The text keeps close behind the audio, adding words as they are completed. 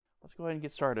Let's go ahead and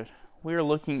get started. We are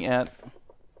looking at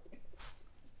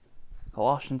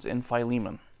Colossians and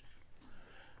Philemon.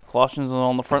 Colossians is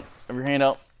on the front of your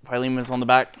handout. Philemon is on the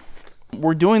back.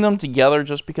 We're doing them together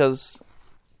just because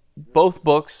both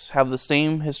books have the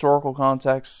same historical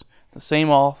context, the same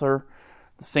author,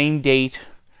 the same date.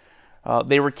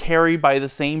 They were carried by the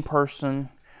same person.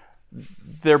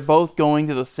 They're both going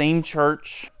to the same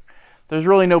church. There's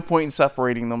really no point in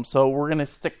separating them, so we're going to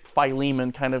stick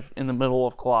Philemon kind of in the middle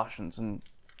of Colossians, and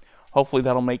hopefully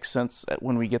that'll make sense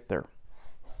when we get there.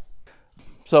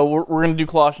 So we're going to do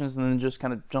Colossians and then just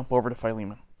kind of jump over to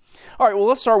Philemon. All right, well,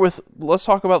 let's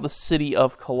talk about the city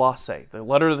of Colossae. The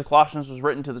letter to the Colossians was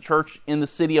written to the church in the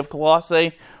city of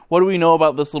Colossae. What do we know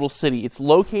about this little city? It's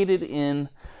located in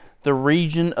the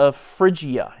region of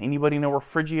Phrygia. Anybody know where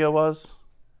Phrygia was?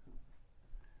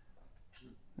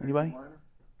 Anybody?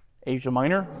 Asia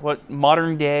Minor? What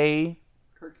modern day?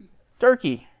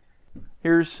 Turkey.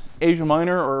 Here's Asia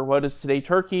Minor, or what is today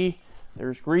Turkey.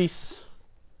 There's Greece.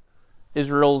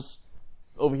 Israel's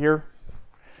over here.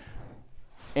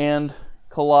 And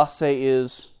Colossae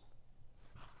is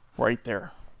right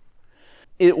there.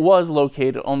 It was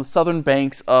located on the southern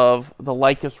banks of the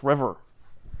Lycus River.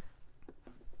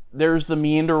 There's the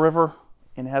Meander River,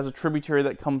 and it has a tributary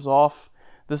that comes off.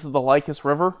 This is the Lycus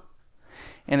River.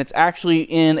 And it's actually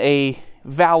in a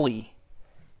valley.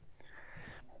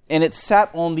 And it's sat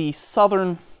on the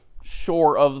southern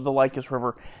shore of the Lycus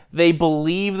River. They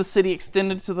believe the city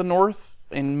extended to the north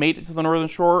and made it to the northern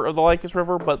shore of the Lycus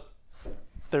River, but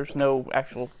there's no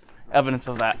actual evidence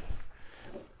of that.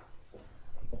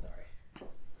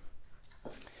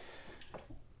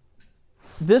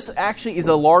 This actually is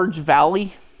a large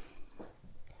valley,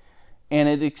 and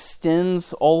it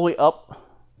extends all the way up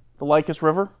the Lycus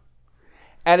River.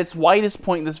 At its widest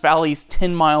point, this valley is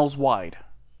 10 miles wide.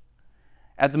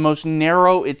 At the most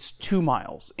narrow, it's 2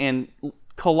 miles. And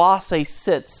Colossae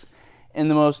sits in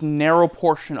the most narrow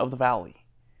portion of the valley.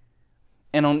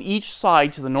 And on each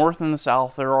side, to the north and the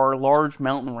south, there are large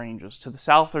mountain ranges. To the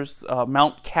south, there's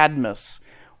Mount Cadmus,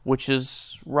 which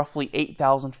is roughly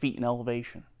 8,000 feet in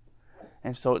elevation.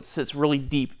 And so it sits really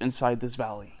deep inside this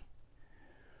valley.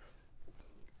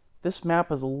 This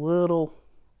map is a little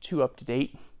too up to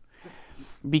date,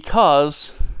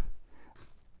 because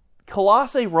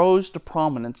Colossae rose to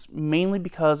prominence mainly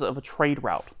because of a trade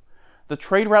route. The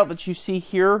trade route that you see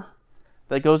here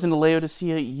that goes into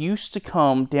Laodicea used to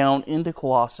come down into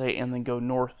Colossae and then go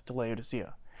north to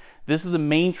Laodicea. This is the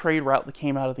main trade route that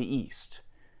came out of the east.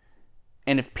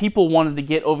 And if people wanted to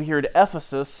get over here to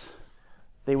Ephesus,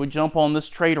 they would jump on this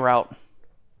trade route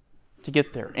to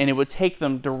get there. And it would take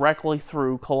them directly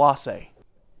through Colossae.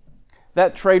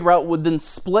 That trade route would then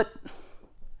split,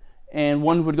 and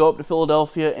one would go up to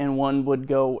Philadelphia, and one would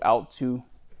go out to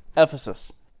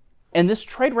Ephesus. And this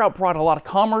trade route brought a lot of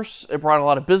commerce, it brought a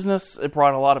lot of business, it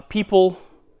brought a lot of people.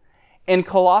 And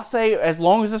Colossae, as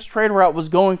long as this trade route was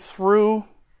going through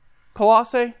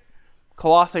Colossae,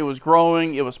 Colossae was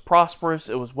growing, it was prosperous,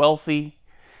 it was wealthy.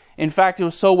 In fact, it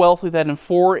was so wealthy that in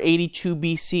 482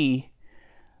 BC,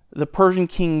 the Persian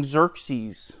king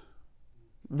Xerxes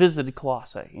visited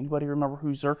Colossae. Anybody remember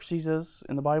who Xerxes is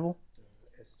in the Bible?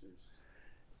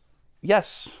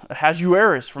 Yes,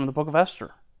 Ahasuerus from the book of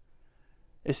Esther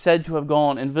is said to have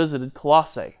gone and visited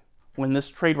Colossae when this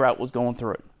trade route was going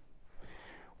through it.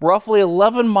 Roughly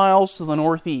 11 miles to the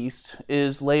northeast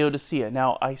is Laodicea.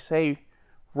 Now, I say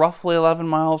roughly 11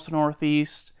 miles to the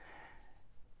northeast.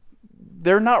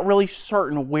 They're not really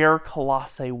certain where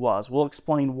Colossae was. We'll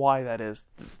explain why that is.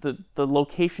 The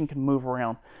location can move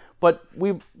around. But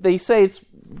they say it's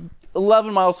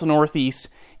 11 miles to the northeast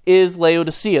is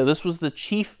Laodicea. This was the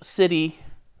chief city,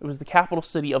 it was the capital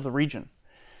city of the region.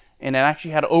 And it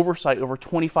actually had oversight over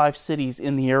 25 cities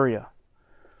in the area.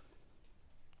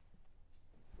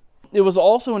 It was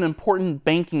also an important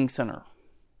banking center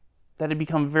that had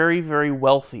become very, very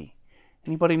wealthy.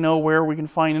 Anybody know where we can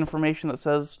find information that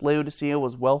says Laodicea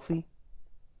was wealthy?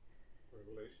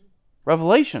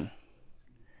 Revelation.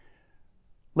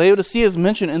 Laodicea is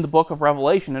mentioned in the book of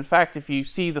Revelation. In fact, if you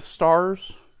see the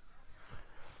stars,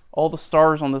 all the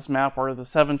stars on this map are the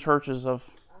 7 churches of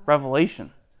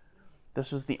Revelation.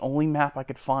 This is the only map I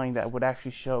could find that would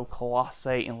actually show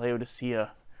Colossae and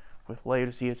Laodicea, with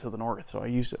Laodicea to the north, so I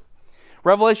used it.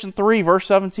 Revelation 3, verse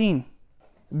 17.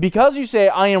 Because you say,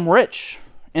 I am rich,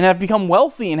 and have become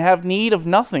wealthy, and have need of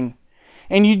nothing,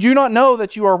 and you do not know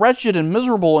that you are wretched and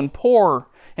miserable and poor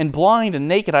and blind and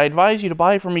naked, I advise you to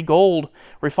buy from me gold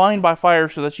refined by fire,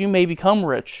 so that you may become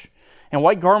rich, and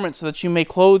white garments, so that you may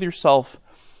clothe yourself,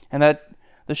 and that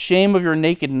the shame of your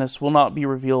nakedness will not be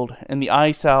revealed, and the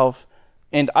eye salve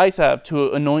and eye salve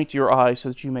to anoint your eyes so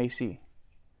that you may see.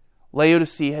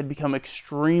 Laodicea had become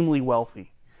extremely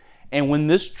wealthy. And when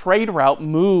this trade route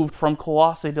moved from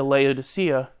Colossae to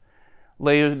Laodicea,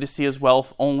 Laodicea's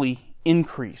wealth only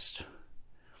increased.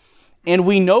 And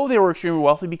we know they were extremely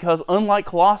wealthy because, unlike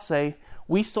Colossae,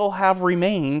 we still have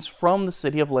remains from the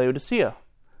city of Laodicea.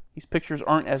 These pictures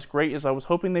aren't as great as I was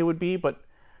hoping they would be, but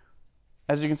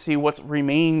as you can see, what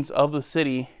remains of the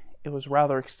city, it was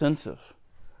rather extensive.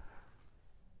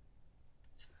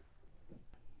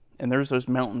 And there's those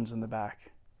mountains in the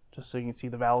back, just so you can see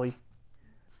the valley.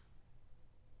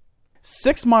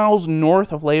 6 miles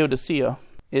north of Laodicea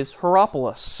is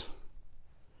Hierapolis.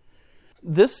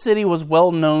 This city was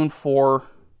well known for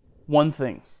one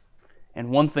thing, and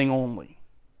one thing only: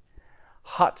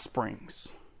 hot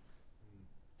springs.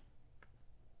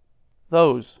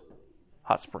 Those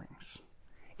hot springs.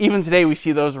 Even today we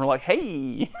see those and we're like,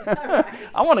 hey,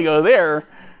 I want to go there.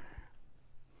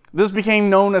 This became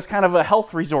known as kind of a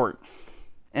health resort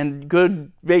and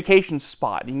good vacation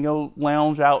spot. You can go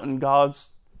lounge out in God's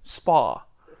spa.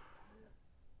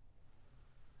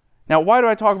 Now, why do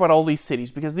I talk about all these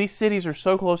cities? Because these cities are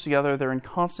so close together, they're in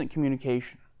constant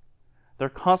communication. They're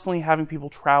constantly having people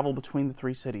travel between the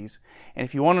three cities. And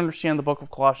if you want to understand the book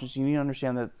of Colossians, you need to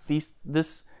understand that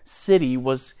this city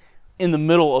was in the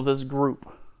middle of this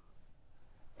group.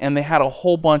 And they had a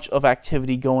whole bunch of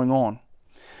activity going on.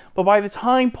 But by the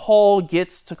time Paul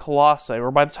gets to Colossae, or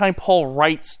by the time Paul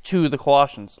writes to the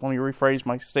Colossians, let me rephrase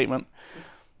my statement,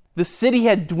 the city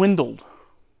had dwindled.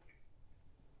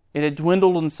 It had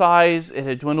dwindled in size, it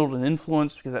had dwindled in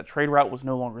influence because that trade route was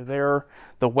no longer there.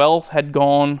 The wealth had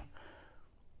gone.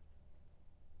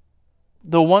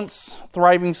 The once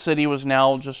thriving city was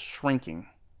now just shrinking.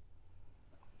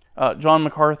 John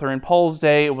MacArthur, in Paul's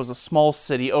day, it was a small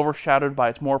city overshadowed by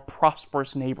its more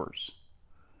prosperous neighbors.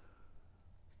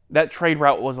 That trade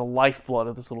route was a lifeblood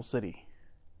of this little city.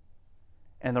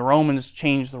 And the Romans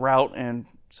changed the route, and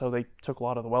so they took a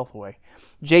lot of the wealth away.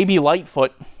 J.B.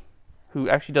 Lightfoot, who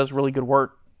actually does really good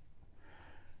work,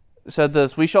 said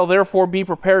this: "We shall therefore be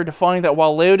prepared to find that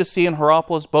while Laodicea and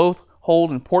Hierapolis both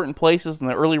hold important places in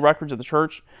the early records of the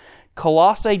church,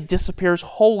 Colossae disappears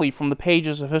wholly from the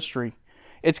pages of history.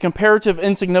 Its comparative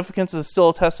insignificance is still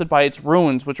attested by its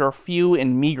ruins, which are few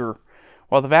and meager,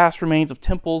 while the vast remains of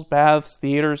temples, baths,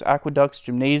 theaters, aqueducts,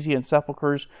 gymnasia, and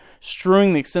sepulchres,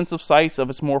 strewing the extensive sites of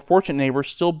its more fortunate neighbors,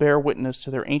 still bear witness to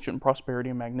their ancient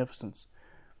prosperity and magnificence."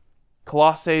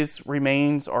 Colossai's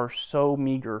remains are so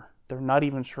meager, they're not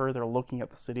even sure they're looking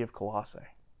at the city of Colossae.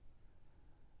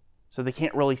 So they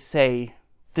can't really say,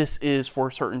 this is for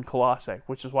certain Colossae,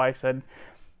 which is why I said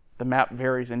the map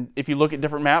varies. And if you look at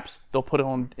different maps, they'll put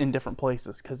it in different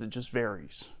places, because it just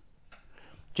varies.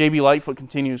 J.B. Lightfoot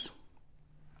continues,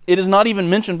 "It is not even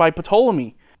mentioned by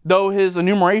Ptolemy. Though his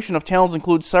enumeration of towns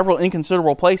includes several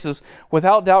inconsiderable places,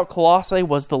 without doubt Colossae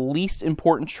was the least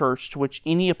important church to which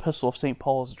any epistle of St.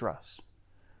 Paul is addressed.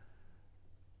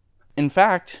 In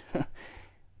fact,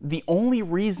 the only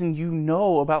reason you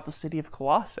know about the city of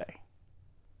Colossae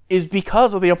is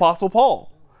because of the Apostle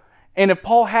Paul. And if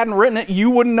Paul hadn't written it, you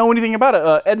wouldn't know anything about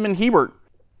it. Edmund Hebert.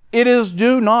 "It is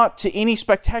due not to any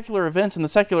spectacular events in the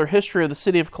secular history of the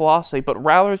city of Colossae, but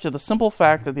rather to the simple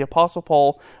fact that the Apostle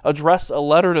Paul addressed a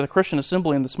letter to the Christian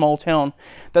assembly in the small town,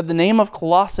 that the name of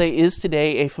Colossae is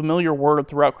today a familiar word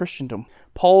throughout Christendom.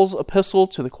 Paul's epistle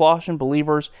to the Colossian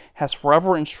believers has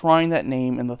forever enshrined that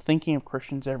name in the thinking of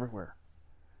Christians everywhere."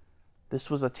 This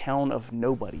was a town of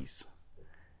nobodies.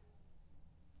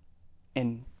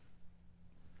 And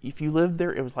if you lived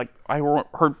there, it was like,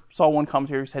 saw one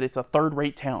commentator who said it's a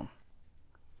third-rate town.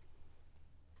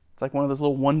 It's like one of those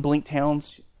little one-blink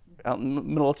towns out in the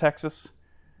middle of Texas.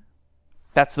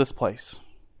 That's this place.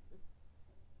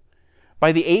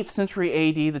 By the 8th century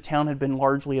A.D., the town had been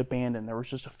largely abandoned. There was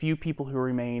just a few people who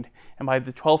remained. And by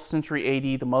the 12th century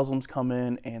A.D., the Muslims come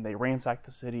in and they ransack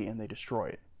the city and they destroy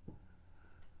it.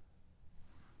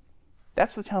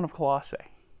 That's the town of Colossae.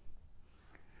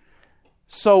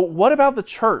 So what about the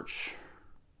church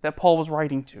that Paul was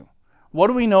writing to? What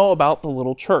do we know about the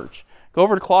little church? Go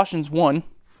over to Colossians 1.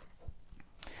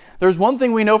 There's one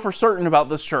thing we know for certain about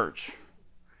this church,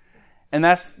 and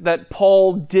that's that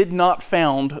Paul did not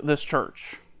found this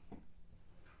church.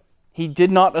 He did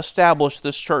not establish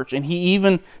this church, and he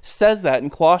even says that in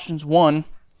Colossians 1,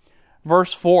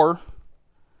 verse 4.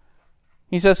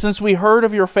 He says, "Since we heard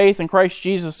of your faith in Christ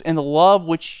Jesus and the love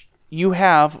which you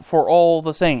have for all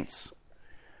the saints."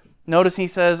 Notice he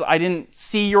says, I didn't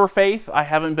see your faith. I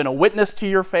haven't been a witness to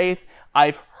your faith.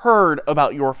 I've heard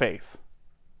about your faith.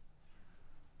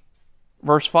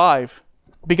 Verse 5,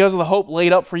 because of the hope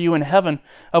laid up for you in heaven,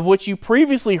 of which you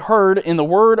previously heard in the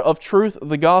word of truth of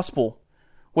the gospel,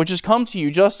 which has come to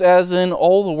you, just as in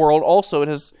all the world also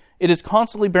it is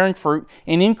constantly bearing fruit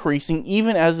and increasing,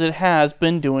 even as it has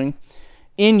been doing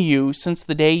in you since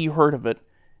the day you heard of it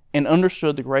and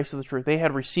understood the grace of the truth. They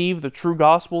had received the true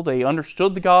gospel, they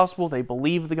understood the gospel, they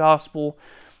believed the gospel,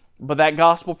 but that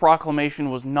gospel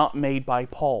proclamation was not made by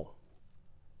Paul.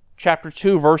 Chapter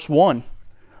 2, verse 1.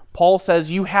 Paul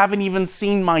says, you haven't even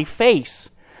seen my face.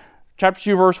 Chapter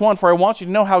 2, verse 1, for I want you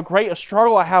to know how great a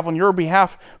struggle I have on your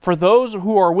behalf for those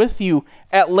who are with you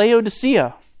at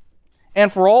Laodicea, and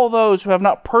for all those who have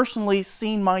not personally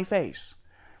seen my face.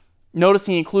 Notice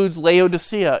he includes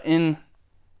Laodicea in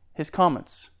his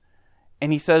comments.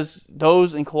 And he says,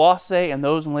 those in Colossae and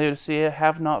those in Laodicea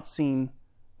have not seen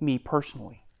me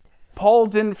personally. Paul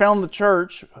didn't found the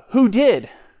church. Who did?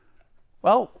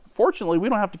 Well, fortunately, we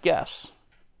don't have to guess.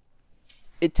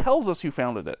 It tells us who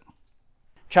founded it.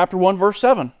 Chapter 1, verse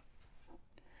 7.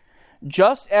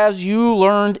 Just as you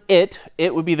learned it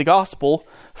would be the gospel,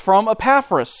 from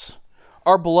Epaphras,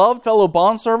 our beloved fellow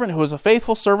bondservant who is a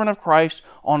faithful servant of Christ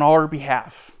on our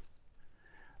behalf.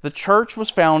 The church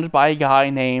was founded by a guy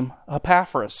named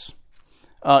Epaphras.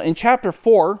 In chapter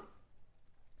 4,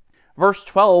 verse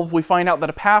 12, we find out that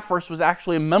Epaphras was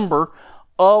actually a member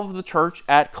of the church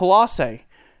at Colossae.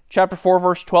 Chapter 4,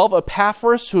 verse 12,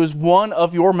 Epaphras, who is one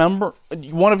of your number,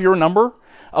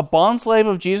 a bondslave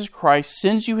of Jesus Christ,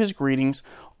 sends you his greetings,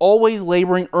 always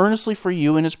laboring earnestly for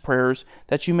you in his prayers,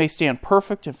 that you may stand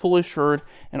perfect and fully assured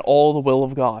in all the will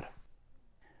of God.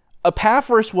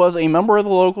 Epaphras was a member of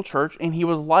the local church, and he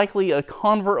was likely a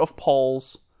convert of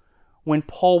Paul's when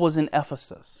Paul was in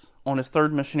Ephesus on his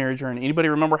third missionary journey. Anybody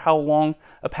remember how long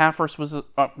how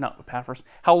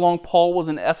long Paul was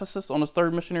in Ephesus on his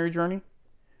third missionary journey?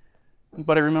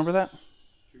 Anybody remember that?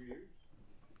 2 years.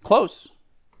 Close.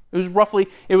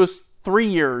 It was 3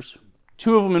 years,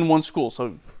 2 of them in one school.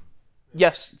 So,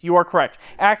 yes, you are correct.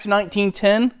 Acts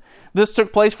 19:10. This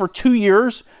took place for 2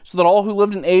 years, so that all who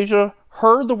lived in Asia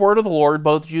heard the word of the Lord,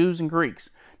 both Jews and Greeks.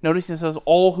 Notice it says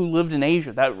all who lived in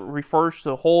Asia. That refers to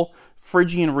the whole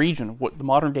Phrygian region, the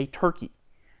modern-day Turkey.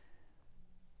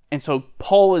 And so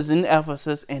Paul is in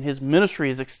Ephesus, and his ministry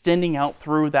is extending out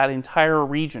through that entire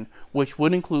region, which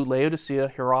would include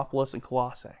Laodicea, Hierapolis, and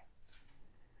Colossae.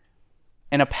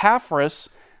 And Epaphras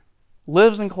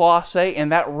lives in Colossae,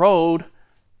 and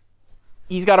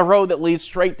he's got a road that leads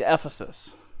straight to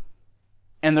Ephesus.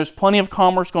 And there's plenty of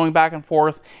commerce going back and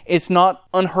forth. It's not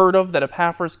unheard of that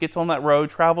Epaphras gets on that road,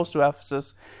 travels to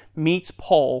Ephesus, meets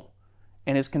Paul,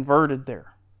 and is converted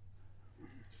there.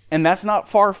 And that's not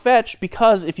far-fetched,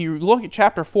 because if you look at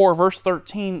chapter 4, verse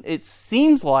 13, it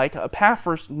seems like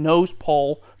Epaphras knows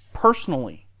Paul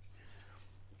personally.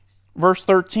 Verse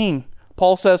 13,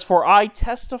 Paul says, for I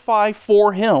testify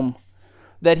for him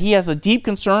that he has a deep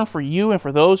concern for you and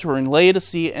for those who are in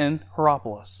Laodicea and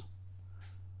Hierapolis.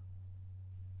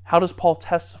 How does Paul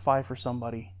testify for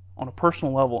somebody on a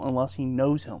personal level unless he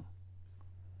knows him?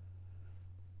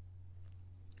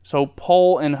 So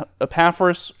Paul and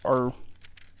Epaphras are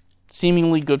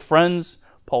seemingly good friends.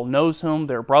 Paul knows him.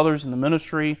 They're brothers in the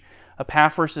ministry.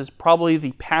 Epaphras is probably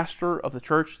the pastor of the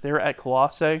church there at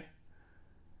Colossae.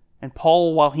 And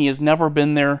Paul, while he has never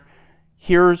been there,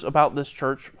 hears about this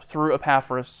church through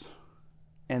Epaphras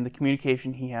and the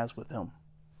communication he has with him.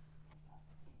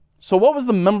 So what was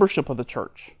the membership of the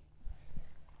church?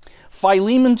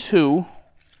 Philemon 2,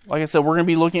 like I said, we're going to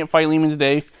be looking at Philemon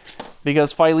today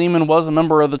because Philemon was a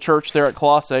member of the church there at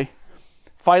Colossae.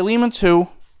 Philemon 2,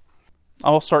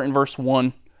 I'll start in verse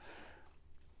 1.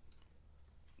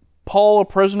 Paul, a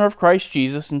prisoner of Christ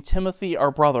Jesus, and Timothy, our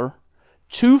brother,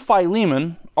 to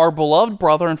Philemon, our beloved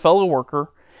brother and fellow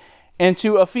worker, and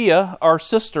to Apphia, our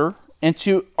sister, and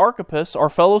to Archippus, our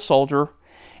fellow soldier,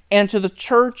 and to the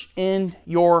church in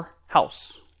your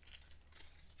house.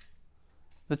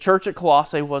 The church at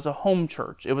Colossae was a home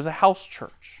church. It was a house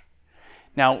church.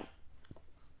 Now,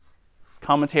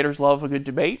 commentators love a good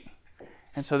debate,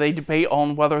 and so they debate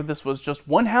on whether this was just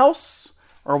one house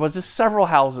or was this several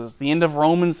houses. The end of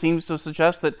Romans seems to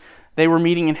suggest that they were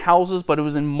meeting in houses, but it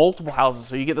was in multiple houses.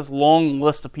 So you get this long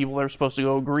list of people that are supposed to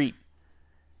go greet.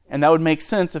 And that would make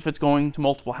sense if it's going to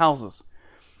multiple houses.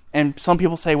 And some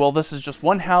people say, well, this is just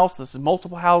one house, this is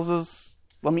multiple houses.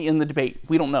 Let me end the debate.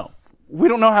 We don't know. We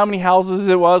don't know how many houses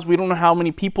it was. We don't know how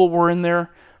many people were in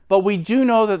there. But we do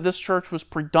know that this church was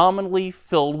predominantly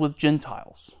filled with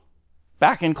Gentiles.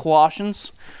 Back in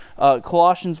Colossians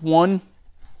 1,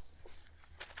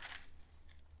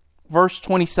 verse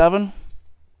 27,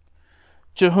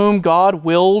 to whom God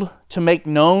willed to make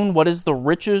known what is the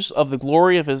riches of the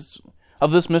glory of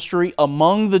of this mystery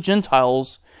among the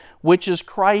Gentiles, which is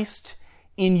Christ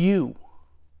in you.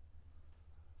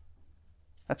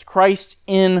 That's Christ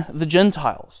in the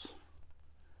Gentiles.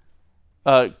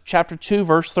 Chapter 2,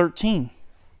 verse 13.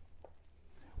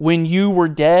 When you were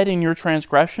dead in your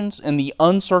transgressions and the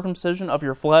uncircumcision of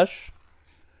your flesh,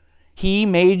 He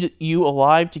made you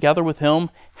alive together with Him,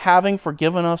 having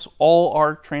forgiven us all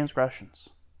our transgressions.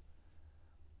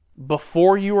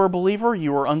 Before you were a believer,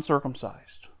 you were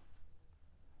uncircumcised.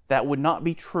 That would not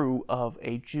be true of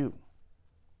a Jew.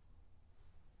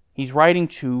 He's writing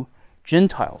to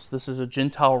Gentiles. This is a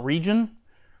Gentile region.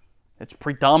 It's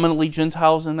predominantly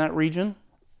Gentiles in that region.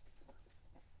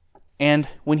 And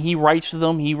when he writes to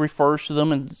them, he refers to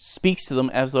them and speaks to them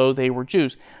as though they were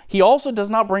Jews. He also does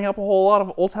not bring up a whole lot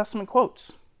of Old Testament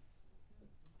quotes.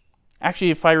 Actually,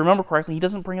 if I remember correctly, he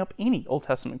doesn't bring up any Old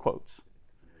Testament quotes.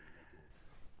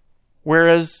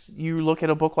 Whereas you look at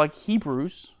a book like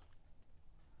Hebrews,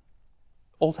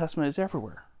 Old Testament is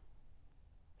everywhere.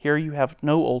 Here you have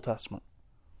no Old Testament.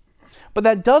 But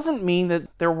that doesn't mean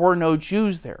that there were no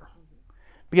Jews there.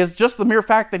 Because just the mere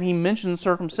fact that he mentions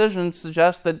circumcision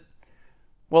suggests that,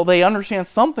 well, they understand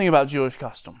something about Jewish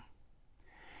custom.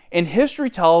 And history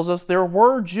tells us there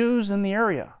were Jews in the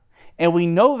area. And we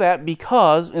know that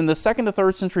because in the 2nd to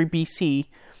 3rd century BC,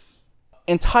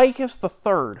 Antiochus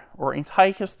III, or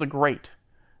Antiochus the Great,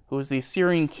 who was the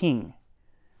Assyrian king,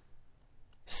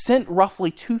 sent roughly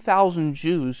 2,000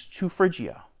 Jews to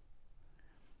Phrygia.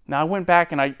 Now, I went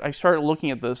back and I started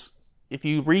looking at this. If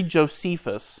you read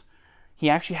Josephus, he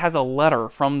actually has a letter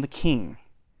from the king.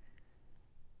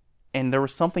 And there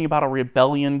was something about a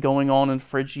rebellion going on in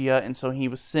Phrygia, and so he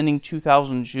was sending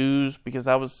 2,000 Jews because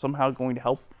that was somehow going to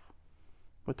help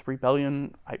with the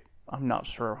rebellion. I'm not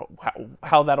sure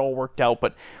how that all worked out,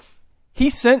 but he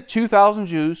sent 2,000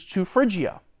 Jews to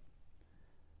Phrygia.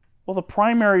 Well, the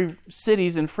primary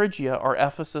cities in Phrygia are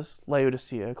Ephesus,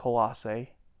 Laodicea,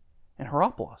 Colossae, and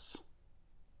Hierapolis.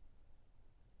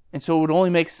 And so it would only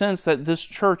make sense that this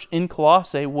church in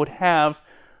Colossae would have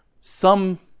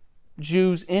some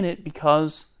Jews in it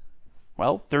because,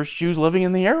 well, there's Jews living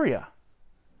in the area.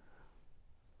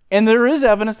 And there is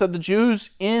evidence that the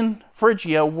Jews in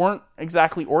Phrygia weren't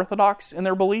exactly orthodox in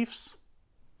their beliefs.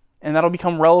 And that'll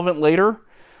become relevant later.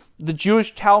 The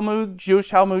Jewish Talmud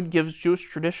gives Jewish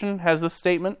tradition, has this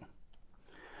statement: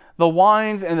 the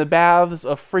wines and the baths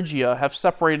of Phrygia have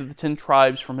separated the 10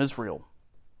 tribes from Israel.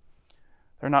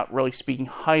 They're not really speaking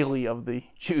highly of the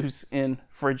Jews in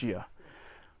Phrygia.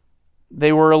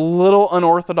 They were a little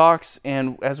unorthodox,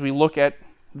 and as we look at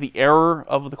the error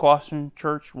of the Colossian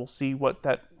church, we'll see what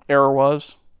that error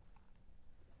was.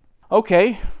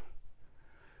 Okay,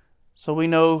 so we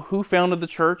know who founded the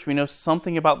church. We know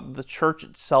something about the church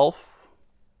itself.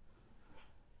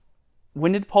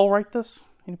 When did Paul write this?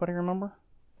 Anybody remember?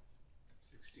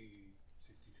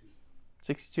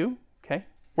 62? Okay.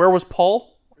 Where was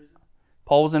Paul? Prison.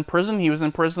 Paul was in prison. He was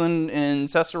in prison in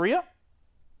Caesarea.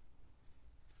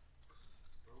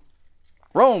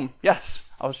 Rome. Yes.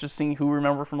 I was just seeing who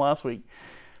remember from last week.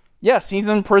 Yes, he's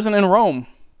in prison in Rome.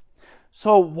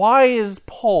 So why is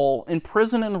Paul in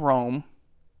prison in Rome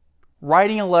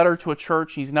writing a letter to a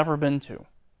church he's never been to?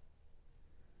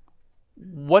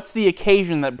 What's the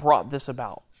occasion that brought this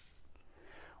about?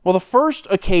 Well, the first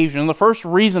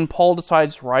reason Paul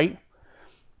decides to write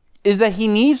is that he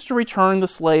needs to return the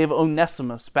slave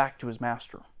Onesimus back to his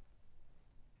master.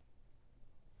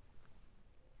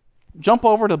 Jump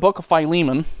over to the book of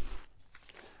Philemon,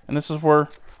 and this is where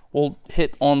we'll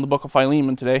hit on the book of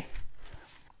Philemon today.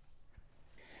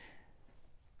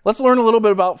 Let's learn a little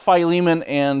bit about Philemon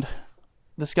and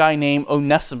this guy named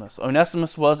Onesimus.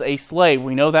 Onesimus was a slave.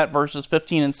 We know that, verses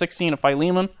 15 and 16 of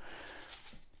Philemon.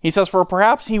 He says, "For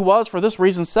perhaps he was for this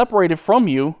reason separated from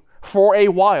you for a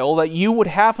while, that you would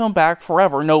have him back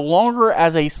forever, no longer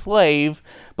as a slave,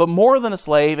 but more than a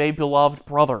slave, a beloved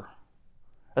brother,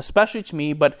 especially to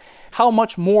me, but how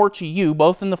much more to you,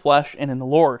 both in the flesh and in the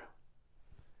Lord."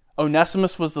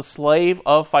 Onesimus was the slave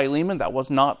of Philemon. That was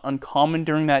not uncommon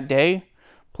during that day.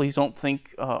 Please don't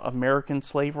think American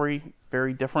slavery,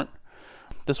 very different.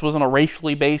 This wasn't a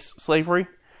racially based slavery.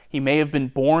 He may have been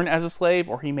born as a slave,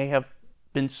 or he may have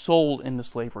been sold into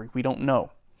slavery. We don't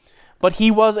know. But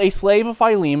he was a slave of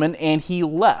Philemon, and he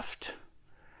left.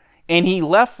 And he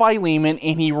left Philemon,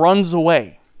 and he runs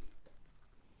away.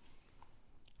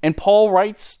 And Paul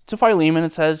writes to Philemon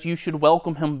and says, you should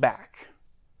welcome him back.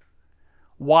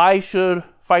 Why should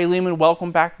Philemon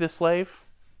welcome back this slave?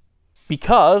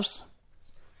 Because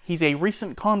he's a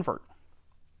recent convert.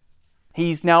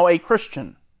 He's now a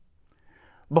Christian.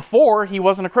 Before, he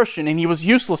wasn't a Christian, and he was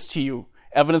useless to you,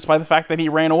 evidenced by the fact that he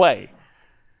ran away.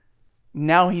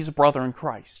 Now he's a brother in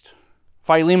Christ.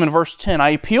 Philemon, verse 10, I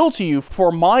appeal to you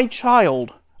for my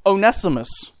child,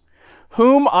 Onesimus,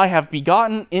 whom I have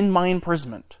begotten in my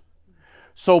imprisonment.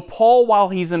 So Paul, while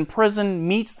he's in prison,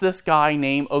 meets this guy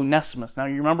named Onesimus. Now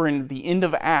you remember in the end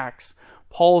of Acts,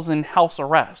 Paul's in house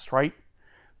arrest, right?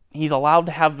 He's allowed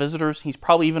to have visitors. He's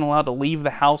probably even allowed to leave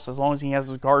the house as long as he has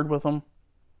his guard with him.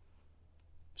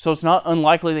 So it's not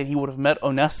unlikely that he would have met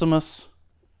Onesimus.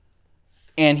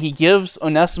 And he gives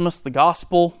Onesimus the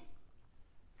gospel.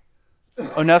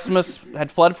 Onesimus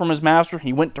had fled from his master.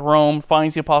 He went to Rome,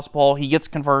 finds the Apostle Paul. He gets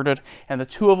converted. And the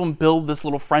two of them build this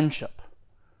little friendship.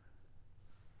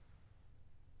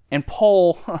 And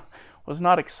Paul was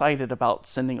not excited about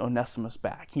sending Onesimus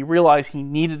back. He realized he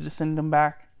needed to send him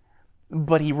back,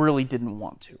 but he really didn't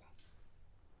want to.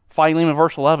 Philemon,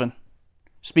 verse 11,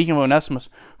 speaking of Onesimus,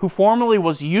 who formerly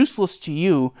was useless to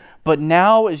you, but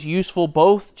now is useful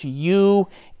both to you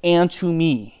and to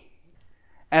me.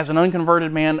 As an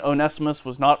unconverted man, Onesimus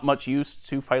was not much use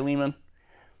to Philemon.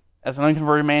 As an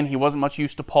unconverted man, he wasn't much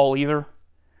use to Paul either.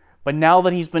 But now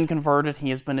that he's been converted,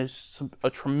 he has been a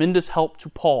tremendous help to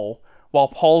Paul while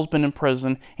Paul's been in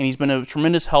prison, and he's been a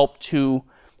tremendous help to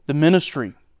the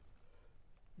ministry.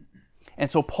 And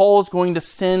so Paul is going to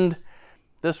send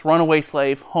this runaway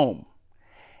slave home.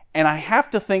 And I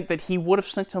have to think that he would have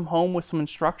sent him home with some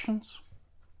instructions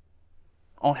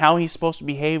on how he's supposed to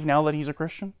behave now that he's a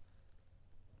Christian.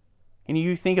 Can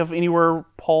you think of anywhere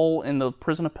Paul in the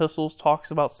prison epistles talks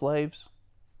about slaves?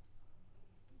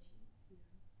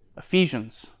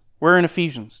 Ephesians. Where in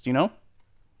Ephesians? Do you know?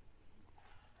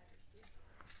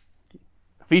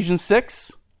 Ephesians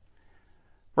 6,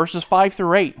 verses 5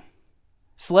 through 8.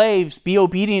 Slaves, be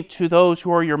obedient to those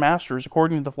who are your masters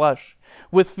according to the flesh,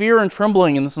 with fear and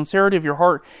trembling in the sincerity of your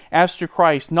heart as to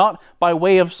Christ, not by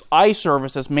way of eye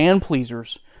service as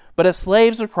man-pleasers, but as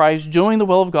slaves of Christ, doing the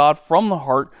will of God from the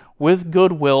heart, with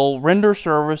good will, render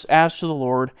service as to the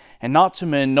Lord, and not to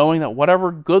men, knowing that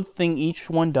whatever good thing each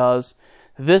one does,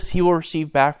 this he will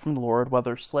receive back from the Lord,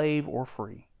 whether slave or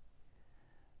free.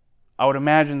 I would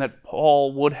imagine that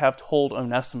Paul would have told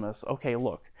Onesimus, okay,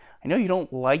 look, I know you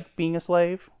don't like being a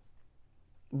slave,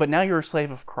 but now you're a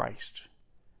slave of Christ.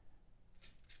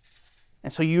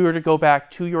 And so you are to go back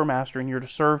to your master and you're to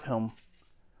serve him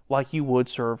like you would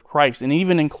serve Christ. And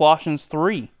even in Colossians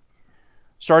 3,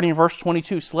 starting in verse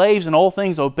 22, slaves in all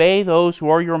things obey those who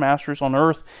are your masters on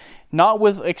earth, not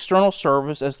with external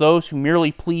service as those who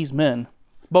merely please men,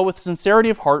 but with sincerity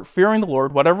of heart, fearing the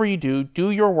Lord. Whatever you do, do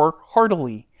your work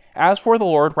heartily, as for the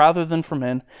Lord rather than for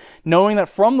men, knowing that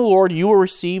from the Lord you will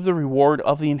receive the reward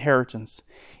of the inheritance.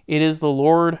 It is the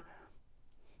Lord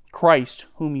Christ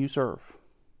whom you serve.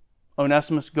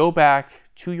 Onesimus, go back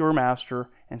to your master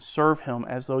and serve him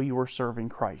as though you were serving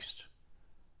Christ.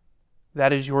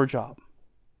 That is your job.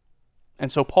 And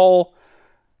so Paul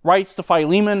writes to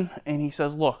Philemon and he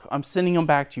says, look, I'm sending him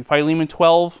back to you. Philemon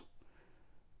 12,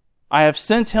 I have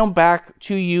sent him back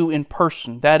to you in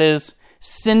person. That is,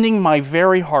 sending my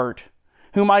very heart,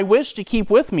 whom I wish to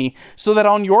keep with me, so that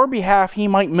on your behalf he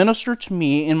might minister to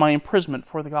me in my imprisonment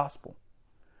for the gospel.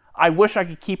 I wish I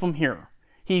could keep him here.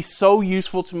 He's so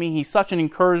useful to me. He's such an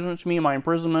encouragement to me in my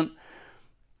imprisonment.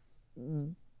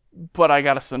 But I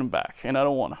got to send him back, and I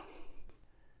don't want to.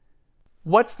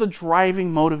 What's the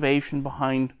driving motivation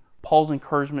behind Paul's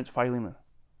encouragement to Philemon?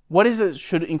 What is it that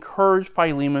should encourage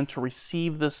Philemon to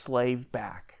receive this slave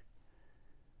back?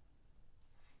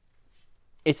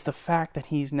 It's the fact that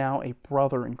he's now a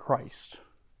brother in Christ.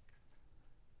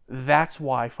 That's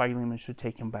why Philemon should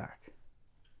take him back.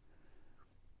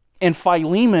 And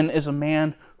Philemon is a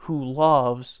man who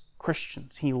loves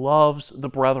Christians. He loves the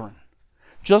brethren.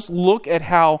 Just look at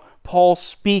how Paul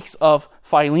speaks of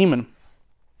Philemon.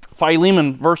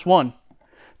 Philemon, verse 1.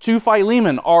 To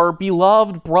Philemon, our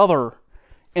beloved brother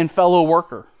and fellow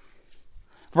worker.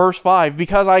 Verse 5.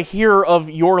 Because I hear of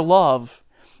your love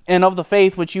and of the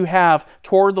faith which you have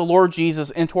toward the Lord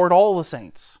Jesus and toward all the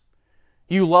saints.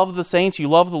 You love the saints, you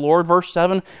love the Lord. Verse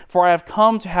 7, for I have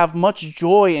come to have much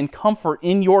joy and comfort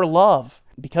in your love,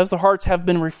 because the hearts have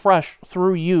been refreshed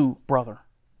through you, brother.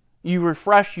 You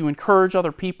refresh, you encourage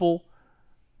other people.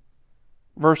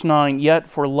 Verse 9, yet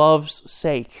for love's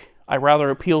sake, I rather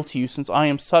appeal to you, since I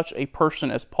am such a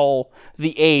person as Paul,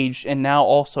 the aged, and now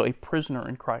also a prisoner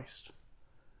in Christ.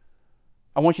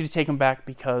 I want you to take him back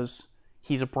because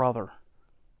he's a brother,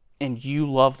 and you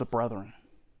love the brethren.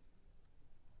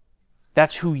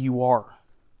 That's who you are.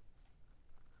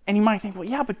 And you might think, well,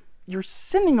 yeah, but you're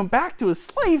sending him back to his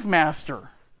slave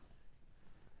master.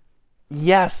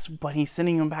 Yes, but he's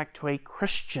sending him back to a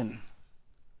Christian.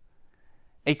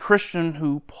 A Christian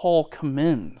who Paul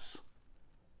commends.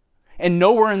 And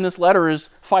nowhere in this letter is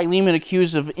Philemon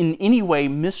accused of in any way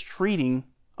mistreating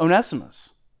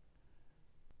Onesimus.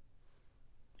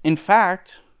 In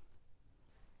fact,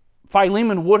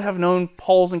 Philemon would have known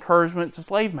Paul's encouragement to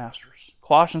slave masters.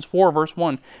 Colossians 4, verse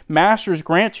 1, "Masters,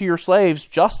 grant to your slaves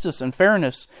justice and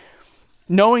fairness,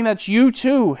 knowing that you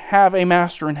too have a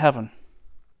master in heaven."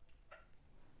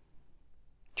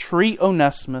 Treat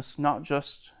Onesimus not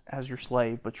just as your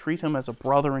slave, but treat him as a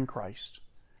brother in Christ,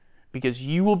 because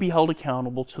you will be held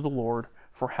accountable to the Lord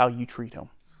for how you treat him.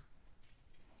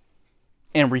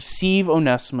 And receive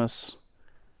Onesimus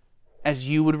as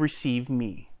you would receive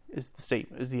me, is the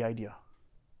statement, is the idea.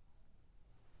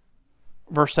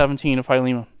 Verse 17 of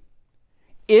Philemon.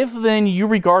 "If then you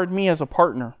regard me as a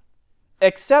partner,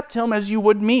 accept him as you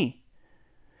would me.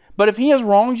 But if he has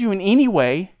wronged you in any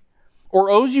way, or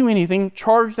owes you anything,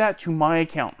 charge that to my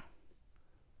account."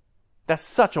 That's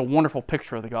such a wonderful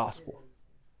picture of the gospel.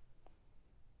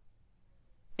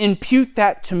 Impute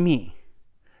that to me.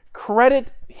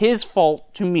 Credit his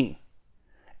fault to me,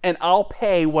 and I'll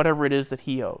pay whatever it is that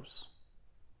he owes.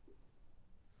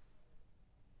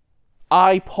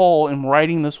 I, Paul, am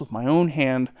writing this with my own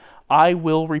hand. I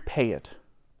will repay it.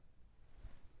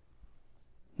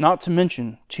 Not to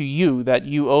mention to you that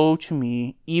you owe to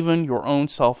me even your own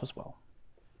self as well.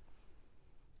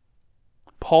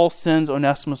 Paul sends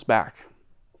Onesimus back.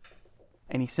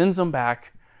 And he sends him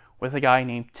back with a guy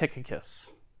named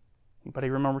Tychicus. Anybody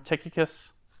remember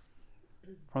Tychicus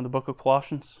from the book of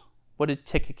Colossians? What did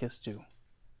Tychicus do?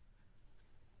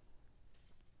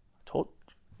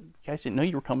 You guys didn't know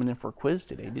you were coming in for a quiz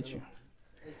today, did you?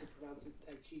 I used to pronounce it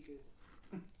Tychicus.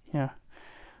 Yeah.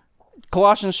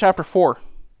 Colossians chapter 4,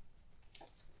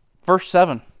 verse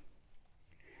 7.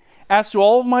 "As to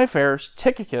all of my affairs,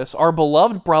 Tychicus, our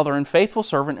beloved brother and faithful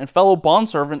servant and fellow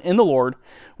bondservant in the Lord,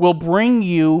 will bring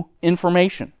you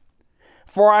information.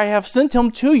 For I have sent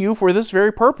him to you for this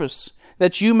very purpose,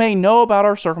 that you may know about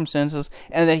our circumstances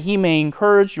and that he may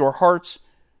encourage your hearts."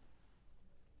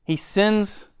 He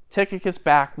sends Tychicus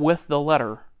back with the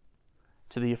letter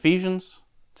to the Ephesians,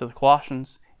 to the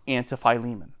Colossians, and to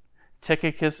Philemon.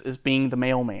 Tychicus is being the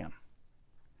mailman.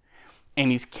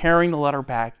 And he's carrying the letter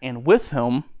back, and with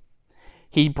him,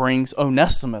 he brings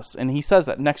Onesimus. And he says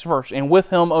that next verse, "And with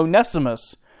him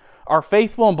Onesimus, our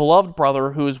faithful and beloved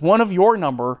brother, who is one of your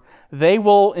number. They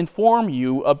will inform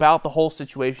you about the whole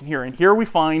situation here." And here we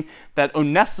find that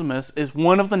Onesimus is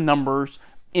one of the numbers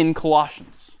in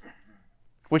Colossians,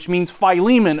 which means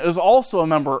Philemon is also a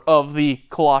member of the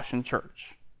Colossian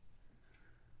church.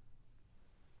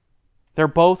 They're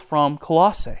both from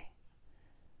Colossae.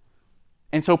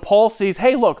 And so Paul sees,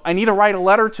 hey, look, I need to write a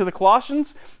letter to the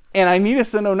Colossians, and I need to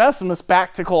send Onesimus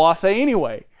back to Colossae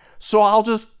anyway. So I'll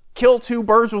just kill two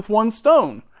birds with one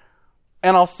stone,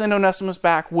 and I'll send Onesimus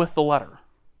back with the letter.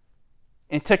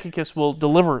 And Tychicus will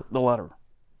deliver the letter.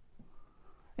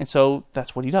 And so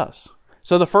that's what he does.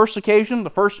 So the first occasion, the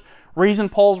first reason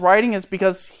Paul's writing is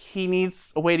because he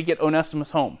needs a way to get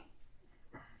Onesimus home.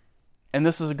 And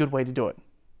this is a good way to do it.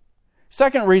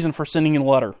 Second reason for sending in a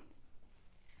letter.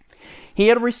 He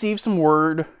had received some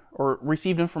word or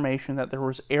received information that there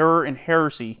was error and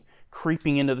heresy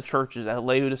creeping into the churches at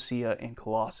Laodicea and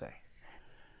Colossae.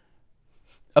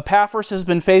 Epaphras has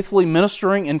been faithfully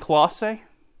ministering in Colossae.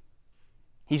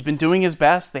 He's been doing his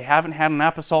best. They haven't had an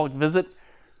apostolic visit.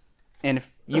 And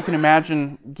if you can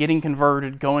imagine getting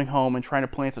converted, going home, and trying to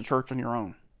plant a church on your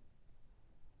own,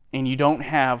 and you don't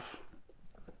have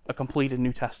a completed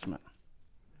New Testament.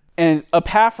 And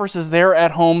Epaphras is there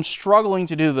at home struggling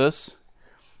to do this.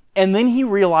 And then he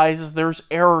realizes there's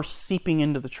error seeping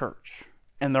into the church.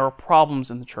 And there are problems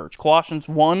in the church. Colossians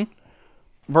 1,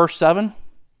 verse 7.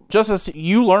 "Just as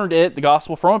you learned it, the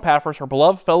gospel from Epaphras, our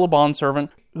beloved fellow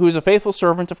bondservant, who is a faithful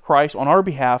servant of Christ on our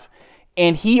behalf,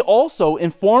 and he also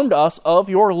informed us of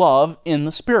your love in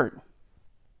the Spirit."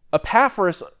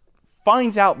 Epaphras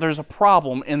finds out there's a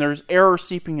problem and there's error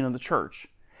seeping into the church.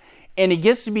 And it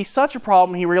gets to be such a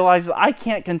problem, he realizes, I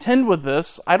can't contend with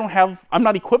this. I'm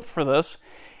not equipped for this.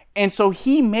 And so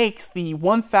he makes the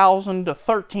 1,000 to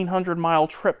 1,300 mile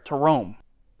trip to Rome.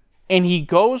 And he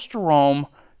goes to Rome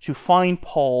to find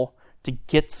Paul to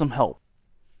get some help.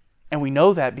 And we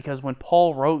know that because when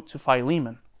Paul wrote to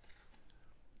Philemon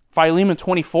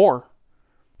 24,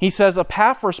 he says,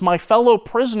 "Epaphras, my fellow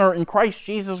prisoner in Christ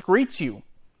Jesus, greets you."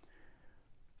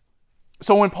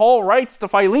 So when Paul writes to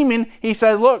Philemon, he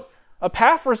says, look,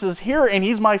 Epaphras is here and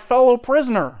he's my fellow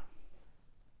prisoner.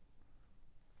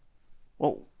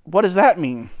 Well, what does that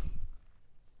mean?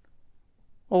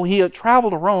 Well, he had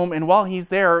traveled to Rome, and while he's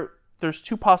there, there's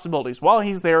two possibilities. While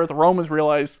he's there, the Romans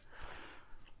realize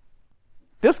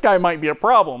this guy might be a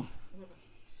problem.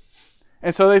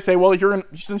 And so they say, well,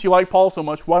 since you like Paul so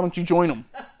much, why don't you join him?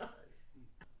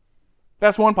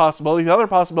 That's one possibility. The other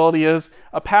possibility is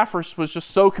Epaphras was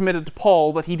just so committed to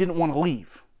Paul that he didn't want to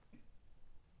leave.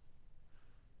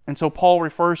 And so Paul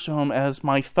refers to him as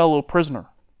my fellow prisoner.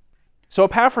 So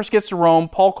Epaphras gets to Rome.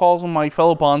 Paul calls him my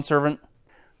fellow bondservant.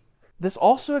 This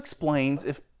also explains,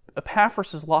 if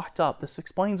Epaphras is locked up, this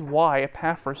explains why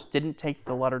Epaphras didn't take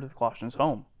the letter to the Colossians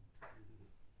home.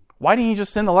 Why didn't he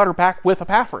just send the letter back with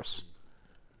Epaphras?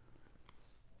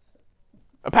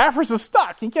 Epaphras is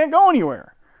stuck. He can't go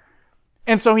anywhere.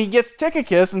 And so he gets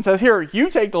Tychicus and says, here, you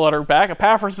take the letter back.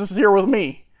 Epaphras is here with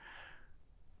me.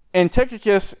 And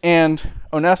Tychicus and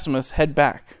Onesimus head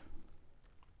back.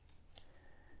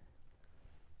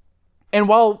 And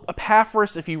while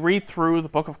Epaphras, if you read through the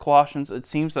book of Colossians, it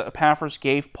seems that Epaphras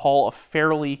gave Paul a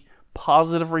fairly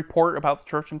positive report about the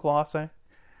church in Colossae.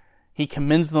 He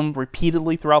commends them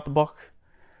repeatedly throughout the book.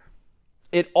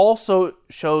 It also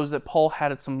shows that Paul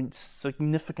had some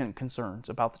significant concerns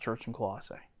about the church in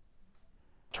Colossae.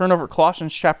 Turn over to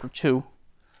Colossians chapter 2.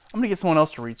 I'm going to get someone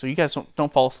else to read so you guys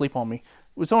don't fall asleep on me.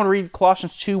 Would someone read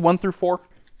Colossians 2, 1 through 4?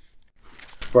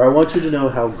 For I want you to know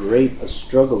how great a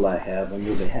struggle I have on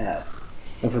your behalf,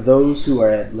 and for those who are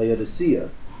at Laodicea,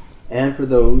 and for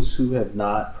those who have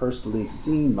not personally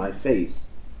seen my face,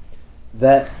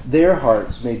 that their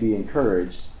hearts may be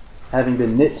encouraged, having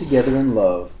been knit together in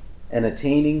love, and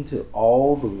attaining to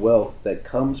all the wealth that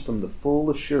comes from the full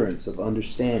assurance of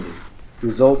understanding,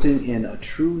 resulting in a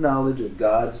true knowledge of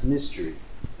God's mystery,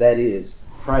 that is,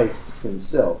 Christ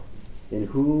himself, in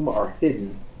whom are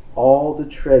hidden all the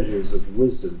treasures of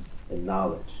wisdom and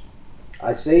knowledge.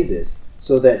 I say this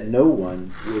so that no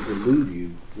one will delude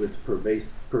you with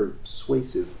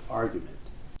persuasive argument.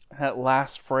 That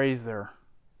last phrase there.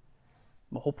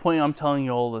 The whole point I'm telling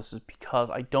you all this is because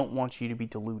I don't want you to be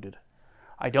deluded.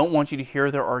 I don't want you to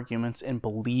hear their arguments and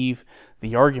believe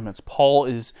the arguments. Paul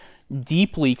is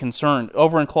deeply concerned.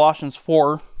 Over in Colossians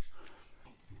 4,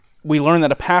 we learn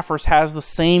that Epaphras has the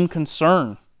same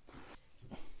concern.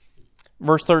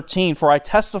 Verse 13, for I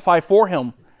testify for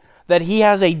him that he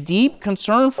has a deep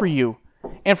concern for you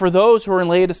and for those who are in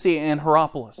Laodicea and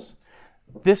Hierapolis.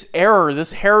 This error,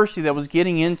 this heresy that was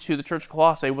getting into the church of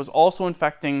Colossae was also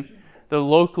infecting the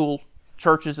local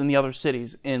churches in the other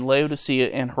cities, in Laodicea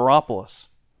and Hierapolis.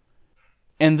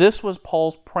 And this was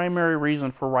Paul's primary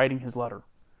reason for writing his letter.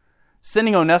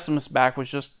 Sending Onesimus back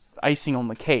was just icing on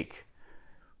the cake.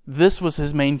 This was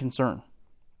his main concern.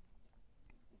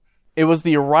 It was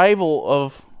the arrival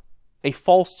of a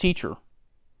false teacher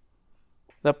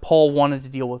that Paul wanted to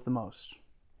deal with the most.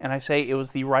 And I say it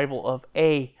was the arrival of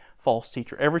a false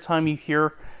teacher. Every time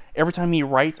he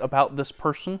writes about this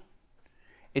person,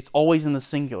 it's always in the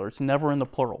singular. It's never in the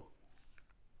plural.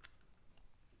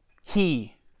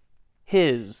 He,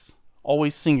 his,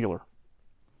 always singular.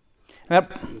 And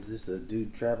Is this a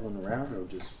dude traveling around or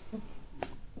just...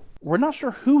 We're not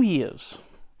sure who he is.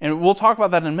 And we'll talk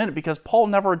about that in a minute because Paul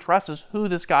never addresses who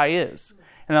this guy is.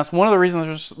 And that's one of the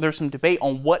reasons there's some debate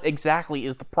on what exactly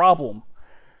is the problem.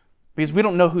 Because we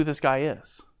don't know who this guy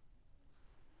is.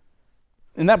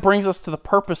 And that brings us to the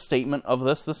purpose statement of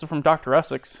this. This is from Dr.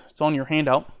 Essex. It's on your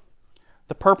handout.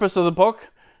 The purpose of the book: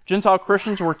 Gentile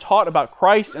Christians were taught about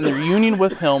Christ and their union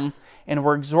with him and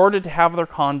were exhorted to have their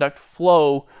conduct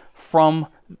flow from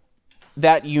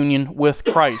that union with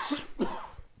Christ.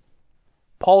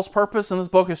 Paul's purpose in this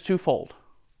book is twofold.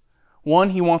 One,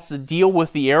 he wants to deal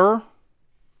with the error,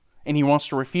 and he wants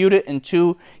to refute it. And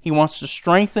two, he wants to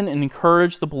strengthen and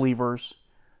encourage the believers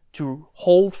to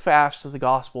hold fast to the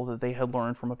gospel that they had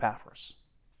learned from Epaphras.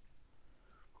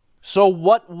 So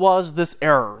what was this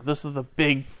error? This is the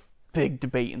big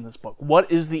debate in this book.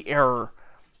 What is the error?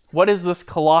 What is this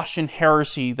Colossian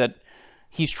heresy that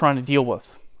he's trying to deal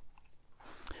with?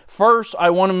 First,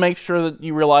 I want to make sure that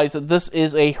you realize that this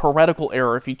is a heretical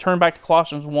error. If you turn back to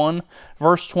Colossians 1,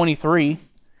 verse 23,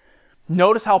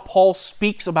 notice how Paul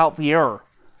speaks about the error.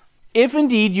 If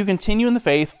indeed you continue in the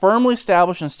faith, firmly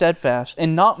established and steadfast,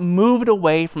 and not moved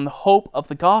away from the hope of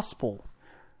the gospel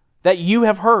that you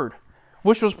have heard,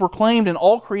 which was proclaimed in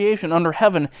all creation under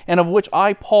heaven, and of which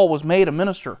I, Paul, was made a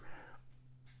minister.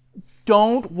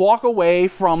 Don't walk away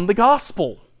from the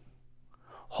gospel.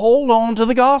 Hold on to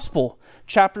the gospel.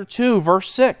 Chapter 2, verse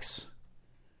 6.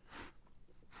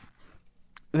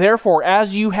 Therefore,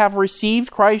 as you have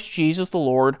received Christ Jesus the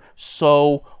Lord,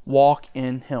 so walk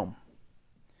in him.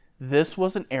 This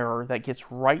was an error that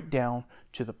gets right down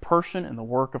to the person and the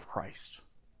work of Christ.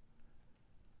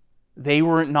 They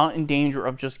were not in danger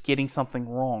of just getting something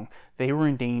wrong. They were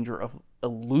in danger of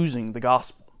losing the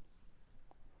gospel.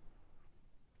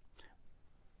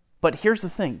 But here's the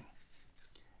thing.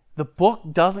 The book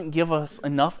doesn't give us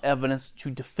enough evidence to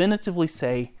definitively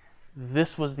say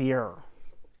this was the error.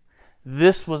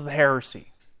 This was the heresy.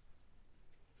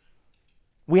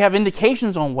 We have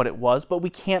indications on what it was, but we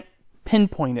can't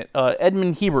pinpoint it.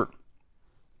 Edmund Hebert.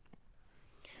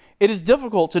 It is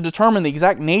difficult to determine the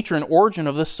exact nature and origin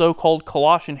of this so-called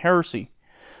Colossian heresy.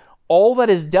 All that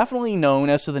is definitely known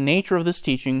as to the nature of this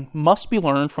teaching must be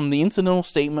learned from the incidental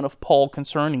statement of Paul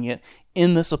concerning it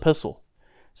in this epistle.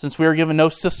 Since we are given no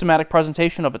systematic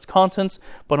presentation of its contents,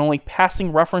 but only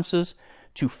passing references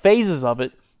to phases of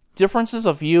it, differences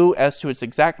of view as to its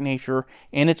exact nature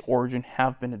and its origin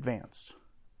have been advanced.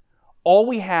 All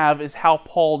we have is how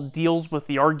Paul deals with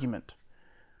the argument.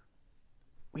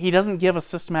 He doesn't give a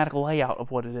systematic layout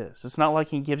of what it is. It's not like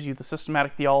he gives you the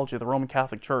systematic theology of the Roman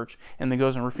Catholic Church and then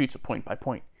goes and refutes it point by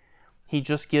point. He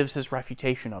just gives his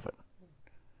refutation of it.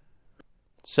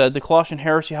 Said, the Colossian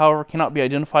heresy, however, cannot be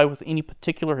identified with any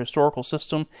particular historical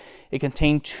system. It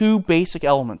contained two basic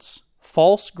elements: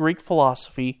 false Greek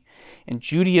philosophy and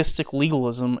Judaistic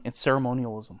legalism and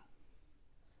ceremonialism.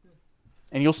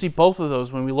 And you'll see both of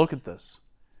those when we look at this.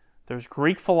 There's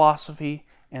Greek philosophy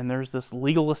and there's this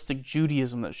legalistic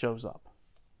Judaism that shows up.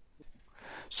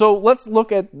 So let's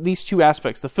look at these two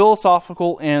aspects, the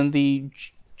philosophical and the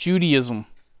Judaism.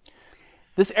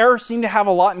 This error seemed to have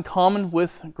a lot in common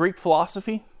with Greek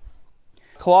philosophy.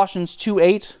 Colossians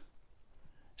 2:8,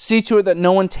 see to it that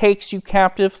no one takes you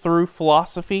captive through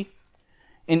philosophy,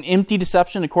 in empty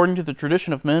deception according to the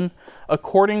tradition of men,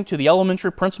 according to the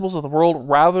elementary principles of the world,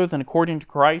 rather than according to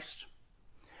Christ.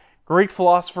 Greek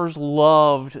philosophers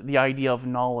loved the idea of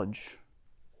knowledge,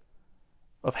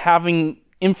 of having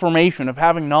information, of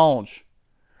having knowledge.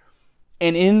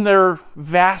 And in their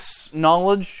vast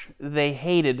knowledge, they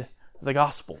hated the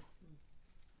gospel.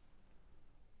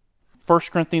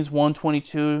 1 Corinthians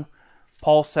 1:22,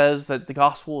 Paul says that the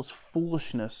gospel is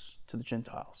foolishness to the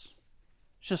Gentiles.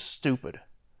 It's just stupid.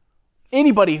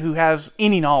 Anybody who has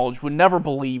any knowledge would never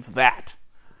believe that.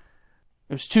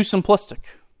 It was too simplistic.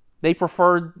 They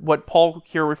preferred what Paul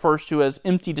here refers to as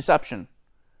empty deception,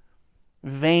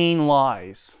 vain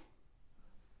lies.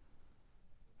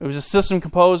 It was a system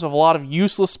composed of a lot of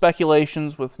useless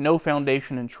speculations with no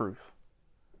foundation in truth.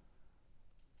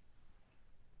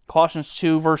 Colossians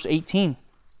 2, verse 18.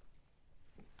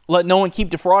 Let no one keep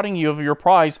defrauding you of your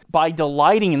prize by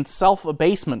delighting in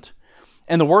self-abasement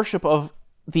and the worship of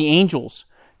the angels,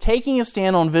 taking a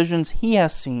stand on visions he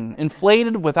has seen,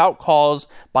 inflated without cause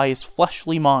by his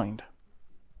fleshly mind.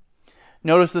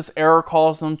 Notice this error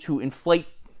calls them to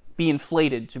be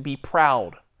inflated, to be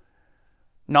proud.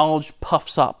 Knowledge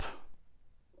puffs up.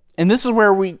 And this is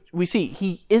where we see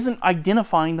he isn't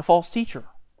identifying the false teacher.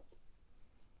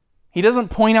 He doesn't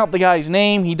point out the guy's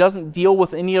name. He doesn't deal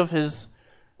with any of his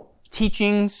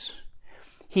teachings.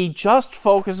 He just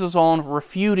focuses on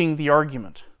refuting the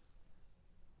argument,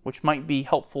 which might be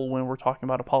helpful when we're talking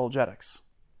about apologetics.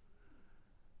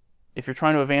 If you're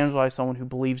trying to evangelize someone who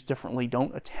believes differently,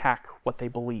 don't attack what they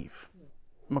believe.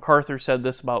 MacArthur said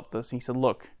this about this. He said,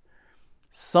 look,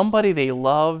 somebody they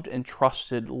loved and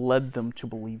trusted led them to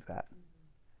believe that.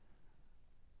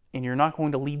 And you're not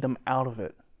going to lead them out of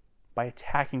it by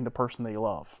attacking the person they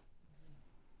love.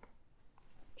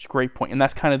 It's a great point. And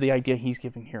that's kind of the idea he's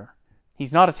giving here.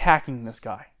 He's not attacking this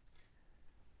guy.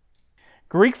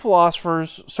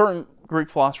 Certain Greek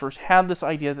philosophers had this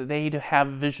idea that they'd have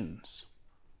visions.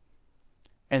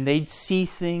 And they'd see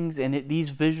things, and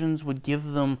these visions would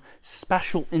give them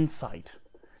special insight,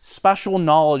 special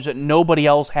knowledge that nobody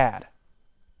else had.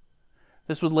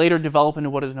 This would later develop into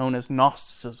what is known as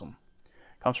Gnosticism.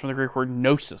 It comes from the Greek word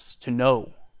gnosis, to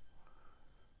know.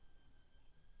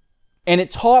 And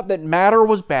it taught that matter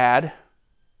was bad,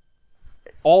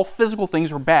 all physical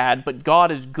things were bad, but God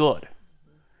is good.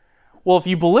 Well, if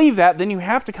you believe that, then you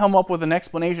have to come up with an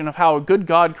explanation of how a good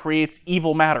God creates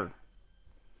evil matter.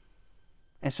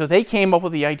 And so they came up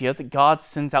with the idea that God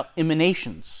sends out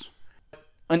emanations.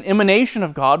 An emanation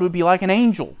of God would be like an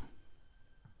angel.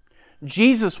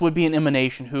 Jesus would be an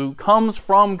emanation who comes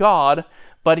from God,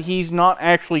 but he's not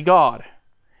actually God.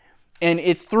 And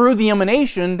it's through the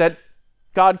emanation that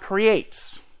God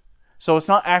creates. So it's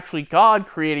not actually God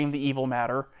creating the evil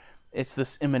matter, it's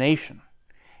this emanation.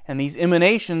 And these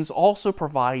emanations also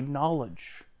provide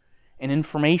knowledge and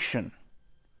information.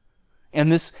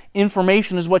 And this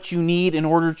information is what you need in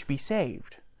order to be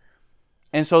saved.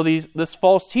 And so this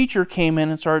false teacher came in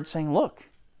and started saying, look,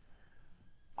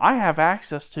 I have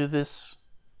access to this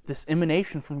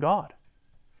emanation from God.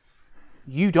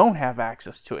 You don't have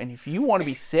access to it. And if you want to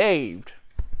be saved,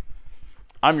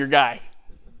 I'm your guy.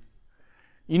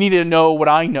 You need to know what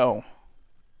I know.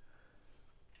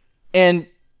 And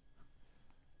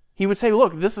he would say,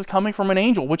 look, this is coming from an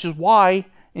angel, which is why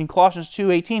in Colossians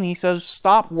 2:18 he says,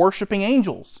 stop worshiping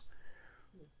angels.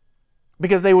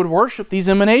 Because they would worship these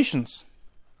emanations.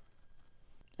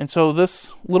 And so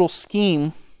this little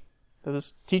scheme that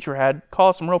this teacher had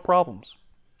caused some real problems.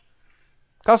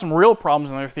 Caused some real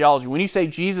problems in their theology. When you say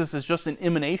Jesus is just an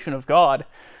emanation of God,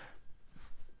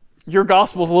 your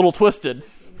gospel is a little twisted.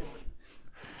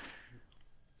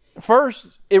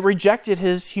 First, it rejected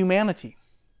his humanity.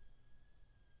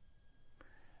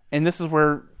 And this is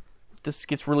where this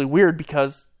gets really weird,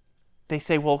 because they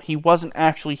say, well, he wasn't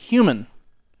actually human.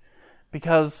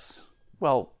 Because,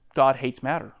 well, God hates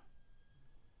matter.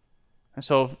 And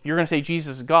so if you're going to say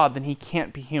Jesus is God, then he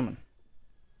can't be human.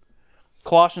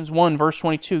 Colossians 1, verse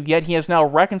 22, yet he has now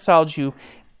reconciled you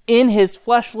in his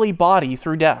fleshly body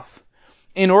through death,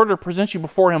 in order to present you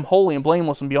before him holy and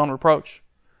blameless and beyond reproach.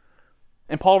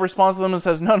 And Paul responds to them and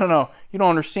says, no, you don't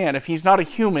understand. If he's not a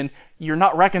human, you're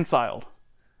not reconciled.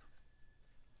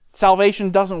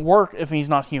 Salvation doesn't work if he's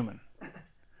not human.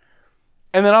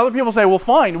 And then other people say, well,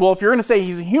 fine. Well, if you're going to say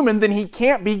he's a human, then he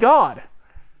can't be God,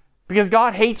 because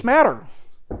God hates matter.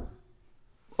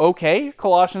 Okay,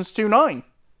 Colossians 2:9.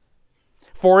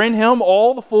 For in him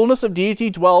all the fullness of deity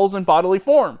dwells in bodily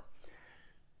form.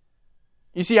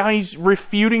 You see how he's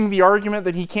refuting the argument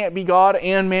that he can't be God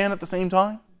and man at the same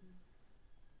time?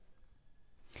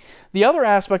 The other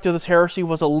aspect of this heresy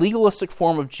was a legalistic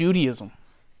form of Judaism.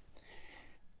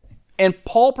 And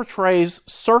Paul portrays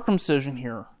circumcision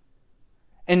here.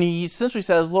 And he essentially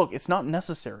says, look, it's not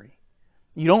necessary.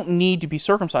 You don't need to be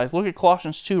circumcised. Look at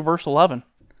Colossians 2, verse 11.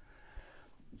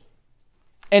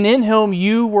 And in him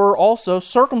you were also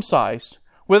circumcised,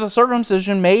 with a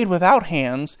circumcision made without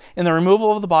hands, in the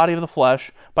removal of the body of the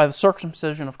flesh, by the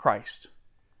circumcision of Christ.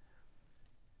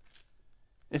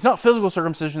 It's not physical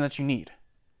circumcision that you need.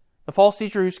 The false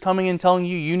teacher who's coming in telling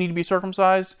you need to be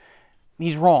circumcised,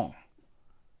 he's wrong.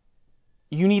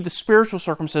 You need the spiritual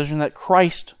circumcision that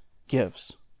Christ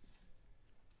gives.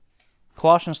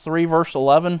 Colossians 3, verse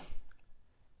 11.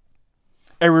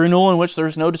 A renewal in which there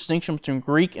is no distinction between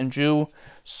Greek and Jew,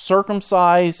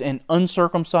 circumcised and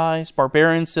uncircumcised,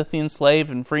 barbarian, Scythian, slave,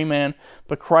 and free man,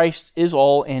 but Christ is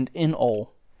all and in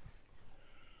all.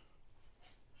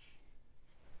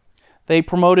 They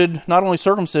promoted not only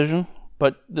circumcision,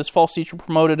 but this false teacher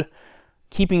promoted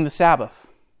keeping the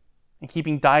Sabbath and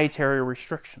keeping dietary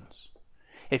restrictions.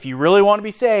 If you really want to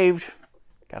be saved,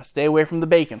 got to stay away from the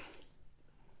bacon.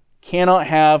 Cannot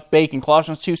have bacon.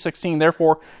 Colossians 2:16,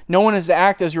 therefore, no one is to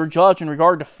act as your judge in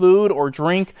regard to food or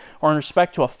drink, or in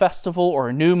respect to a festival or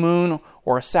a new moon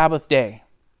or a Sabbath day.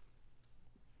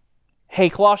 Hey,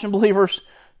 Colossian believers,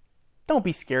 don't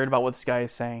be scared about what this guy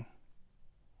is saying.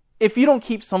 If you don't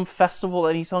keep some festival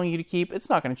that he's telling you to keep, it's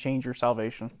not going to change your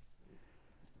salvation.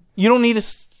 You don't need to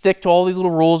stick to all these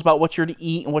little rules about what you're to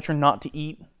eat and what you're not to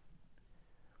eat.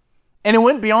 And it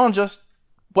went beyond just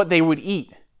what they would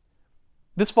eat.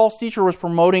 This false teacher was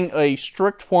promoting a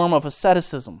strict form of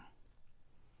asceticism.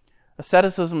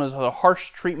 Asceticism is a harsh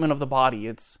treatment of the body.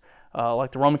 It's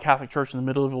like the Roman Catholic Church in the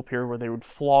medieval period, where they would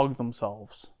flog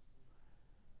themselves.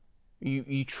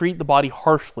 You treat the body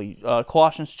harshly.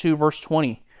 Colossians 2, verse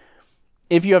 20.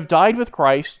 If you have died with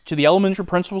Christ to the elementary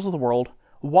principles of the world,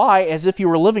 why, as if you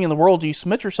were living in the world, do you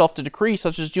submit yourself to decrees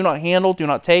such as do not handle, do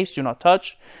not taste, do not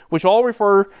touch, which all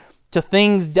refer to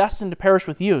things destined to perish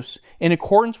with use, in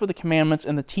accordance with the commandments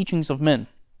and the teachings of men?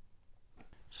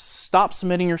 Stop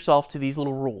submitting yourself to these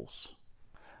little rules.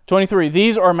 23.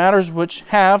 These are matters which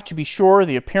have, to be sure,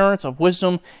 the appearance of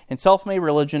wisdom and self-made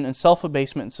religion and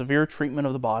self-abasement and severe treatment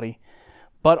of the body,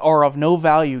 but are of no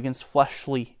value against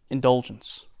fleshly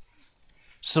indulgence.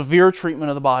 Severe treatment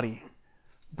of the body.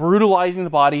 Brutalizing the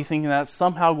body, thinking that's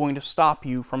somehow going to stop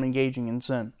you from engaging in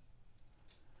sin.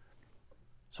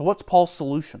 So what's Paul's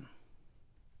solution?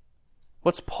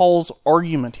 What's Paul's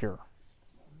argument here?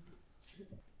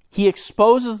 He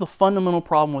exposes the fundamental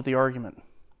problem with the argument.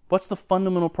 What's the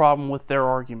fundamental problem with their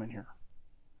argument here?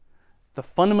 The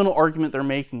fundamental argument they're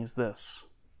making is this.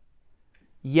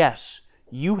 Yes,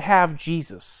 you have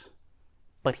Jesus,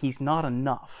 but he's not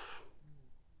enough.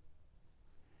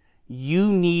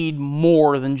 You need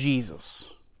more than Jesus.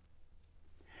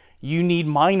 You need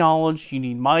my knowledge, you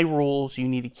need my rules, you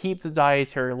need to keep the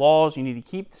dietary laws, you need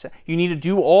to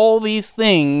do all these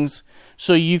things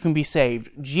so you can be saved.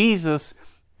 Jesus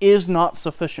is not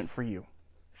sufficient for you.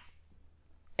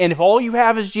 And if all you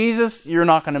have is Jesus, you're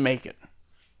not going to make it.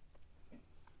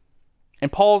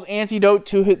 And Paul's antidote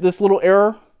to this little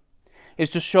error is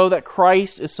to show that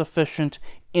Christ is sufficient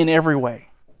in every way.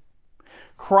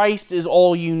 Christ is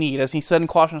all you need. As he said in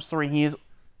Colossians 3, He is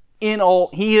all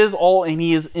and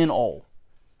He is in all.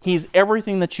 He's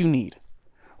everything that you need.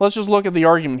 Let's just look at the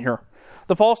argument here.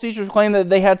 The false teachers claim that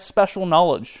they had special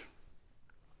knowledge.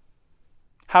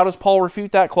 How does Paul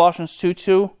refute that? Colossians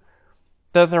 2:2.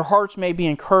 That their hearts may be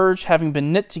encouraged, having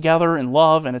been knit together in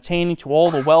love and attaining to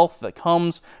all the wealth that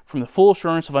comes from the full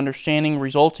assurance of understanding,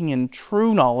 resulting in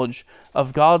true knowledge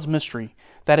of God's mystery,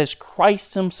 that is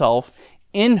Christ himself,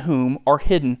 in whom are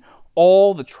hidden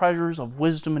all the treasures of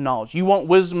wisdom and knowledge. You want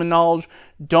wisdom and knowledge?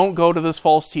 Don't go to this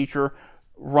false teacher.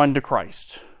 Run to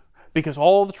Christ. Because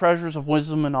all the treasures of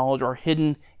wisdom and knowledge are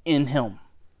hidden in him.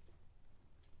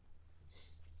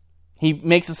 He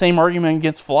makes the same argument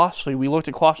against philosophy. We looked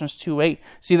at Colossians 2:8.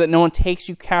 See that no one takes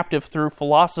you captive through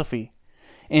philosophy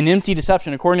and empty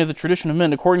deception, according to the tradition of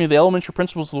men, according to the elementary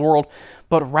principles of the world,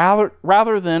 but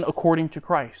rather than according to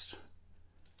Christ.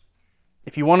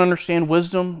 If you want to understand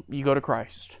wisdom, you go to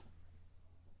Christ.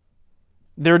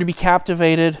 They're to be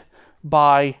captivated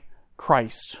by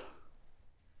Christ.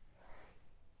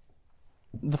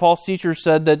 The false teachers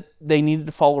said that they needed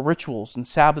to follow rituals and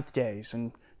Sabbath days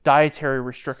and dietary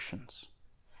restrictions.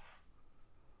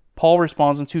 Paul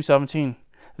responds in 2:17,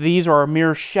 these are a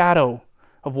mere shadow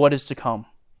of what is to come,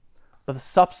 but the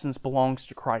substance belongs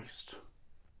to Christ.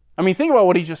 I mean, think about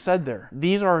what he just said there.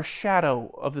 These are a shadow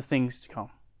of the things to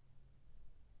come.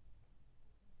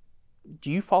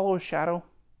 Do you follow a shadow?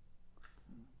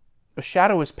 A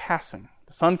shadow is passing.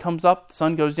 The sun comes up, the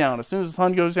sun goes down. As soon as the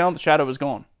sun goes down, the shadow is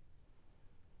gone.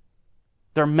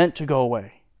 They're meant to go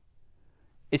away.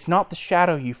 It's not the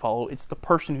shadow you follow, it's the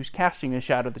person who's casting the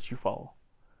shadow that you follow.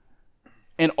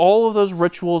 And all of those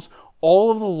rituals,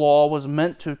 all of the law was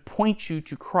meant to point you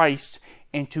to Christ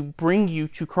and to bring you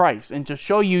to Christ and to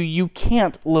show you you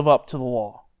can't live up to the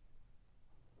law.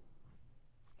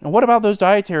 And what about those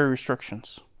dietary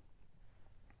restrictions?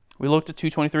 We looked at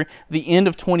 2:23, the end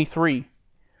of 23.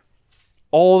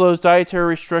 All those dietary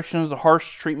restrictions, the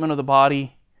harsh treatment of the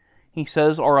body, he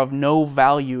says, are of no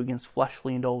value against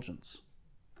fleshly indulgence.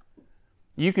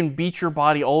 You can beat your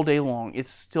body all day long. It's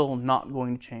still not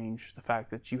going to change the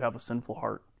fact that you have a sinful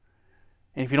heart.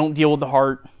 And if you don't deal with the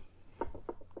heart,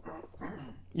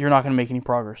 you're not going to make any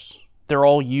progress. They're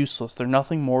all useless. They're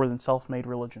nothing more than self-made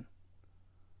religion.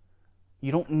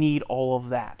 You don't need all of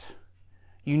that.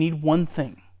 You need one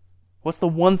thing. What's the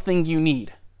one thing you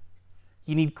need?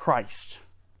 You need Christ.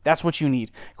 That's what you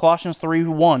need. Colossians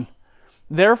 3:1.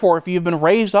 Therefore, if you have been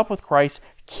raised up with Christ,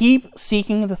 keep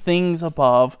seeking the things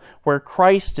above, where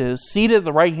Christ is, seated at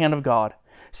the right hand of God.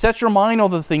 Set your mind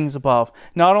on the things above,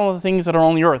 not on the things that are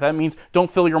on the earth. That means don't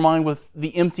fill your mind with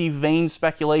the empty, vain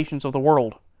speculations of the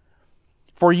world.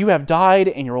 For you have died,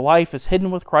 and your life is hidden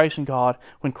with Christ in God.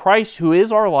 When Christ, who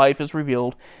is our life, is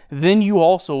revealed, then you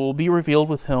also will be revealed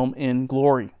with him in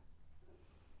glory.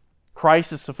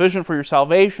 Christ is sufficient for your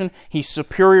salvation. He's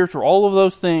superior to all of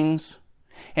those things.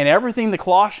 And everything the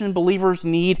Colossian believers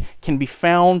need can be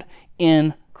found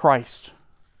in Christ.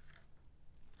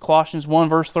 Colossians 1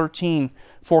 verse 13,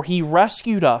 for he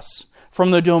rescued us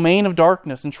from the domain of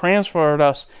darkness and transferred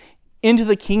us into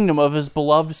the kingdom of his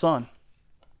beloved Son.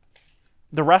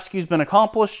 The rescue's been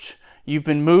accomplished. You've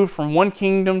been moved from one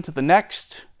kingdom to the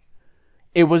next.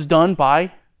 It was done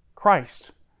by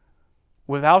Christ.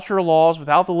 Without your laws,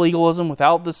 without the legalism,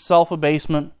 without the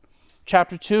self-abasement.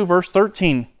 Chapter 2 verse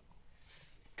 13.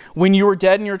 When you were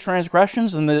dead in your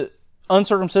transgressions and the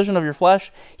uncircumcision of your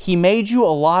flesh, he made you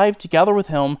alive together with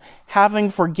him,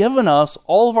 having forgiven us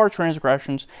all of our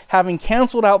transgressions, having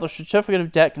canceled out the certificate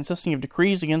of debt consisting of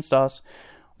decrees against us,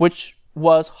 which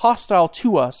was hostile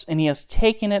to us, and he has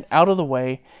taken it out of the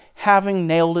way, having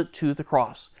nailed it to the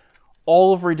cross.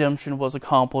 All of redemption was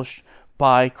accomplished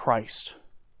by Christ.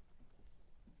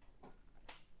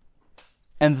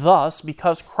 And thus,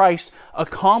 because Christ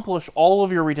accomplished all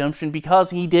of your redemption,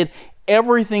 because he did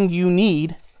everything you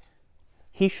need,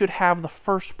 he should have the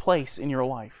first place in your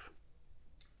life.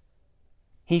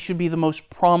 He should be the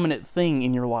most prominent thing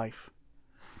in your life.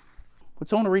 Would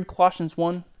someone read Colossians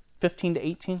 1, 15 to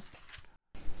 18?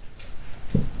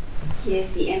 He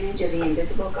is the image of the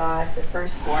invisible God, the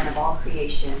firstborn of all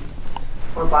creation.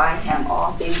 For by him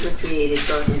all things were created,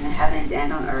 both in the heavens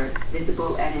and on earth,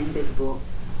 visible and invisible,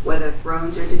 whether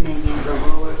thrones or dominions or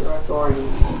rulers or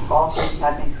authorities. All things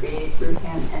have been created through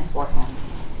him and for him.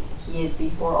 He is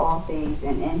before all things,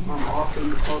 and in him all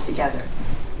things hold together.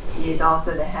 He is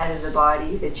also the head of the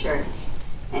body, the church,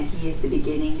 and he is the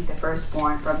beginning, the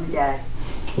firstborn from the dead,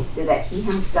 so that he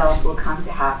himself will come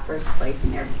to have first place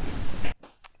in everything.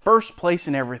 First place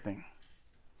in everything.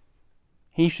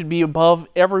 He should be above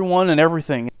everyone and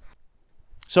everything.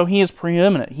 So he is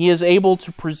preeminent. He is able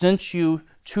to present you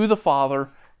to the Father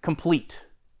complete.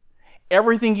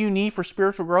 Everything you need for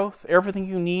spiritual growth, everything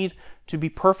you need to be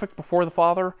perfect before the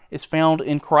Father is found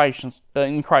in Christ.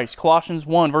 Colossians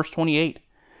 1, verse 28.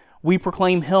 We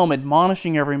proclaim Him,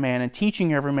 admonishing every man and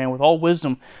teaching every man with all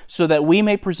wisdom, so that we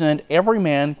may present every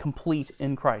man complete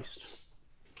in Christ.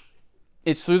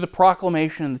 It's through the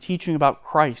proclamation and the teaching about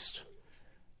Christ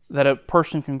that a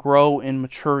person can grow in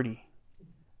maturity.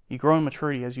 You grow in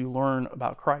maturity as you learn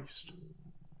about Christ.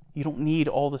 You don't need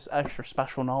all this extra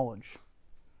special knowledge.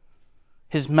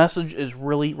 His message is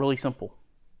really, really simple.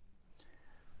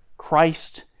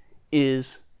 Christ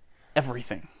is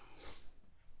everything.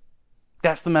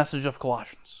 That's the message of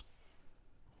Colossians.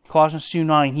 Colossians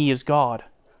 2:9, He is God.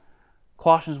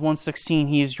 Colossians 1:16,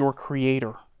 He is your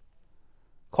Creator.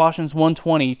 Colossians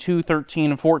 1:20, 2:13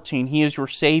 and 14, He is your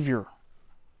Savior.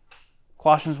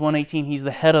 Colossians 1:18, He's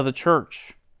the head of the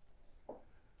church.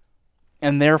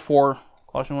 And therefore,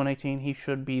 Colossians 1:18, He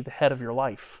should be the head of your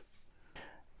life.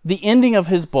 The ending of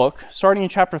his book, starting in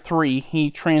chapter 3,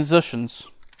 he transitions.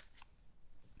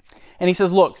 And he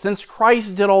says, look, since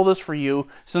Christ did all this for you,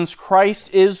 since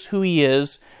Christ is who He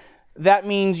is, that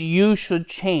means you should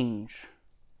change.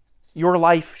 Your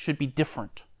life should be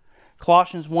different.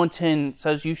 Colossians 1:10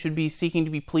 says you should be seeking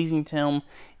to be pleasing to Him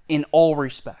in all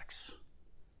respects,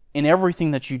 in everything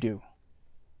that you do.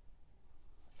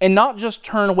 And not just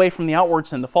turn away from the outward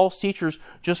sin. The false teachers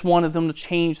just wanted them to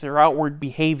change their outward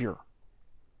behavior.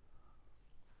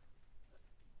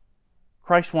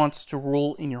 Christ wants to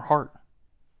rule in your heart.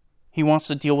 He wants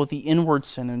to deal with the inward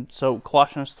sin. And so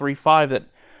Colossians 3:5 that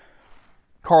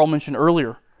Carl mentioned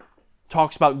earlier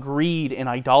talks about greed and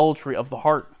idolatry of the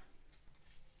heart.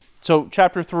 So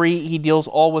chapter 3, he deals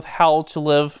all with how to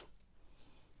live.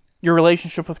 Your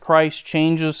relationship with Christ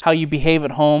changes how you behave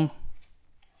at home.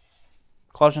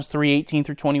 Colossians 3:18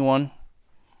 through 21.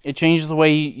 It changes the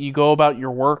way you go about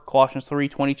your work. Colossians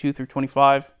 3:22 through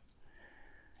 25.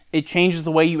 It changes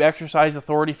the way you exercise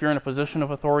authority. If you're in a position of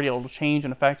authority, it will change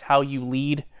and affect how you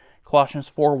lead. Colossians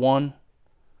 4:1.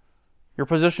 Your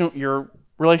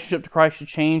relationship to Christ should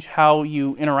change how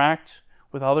you interact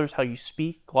with others, how you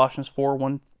speak. Colossians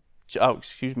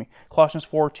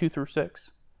 4:2 through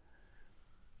 6.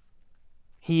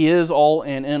 He is all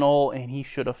and in all, and He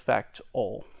should affect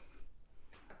all.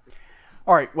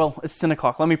 All right, well, it's 10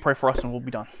 o'clock. Let me pray for us and we'll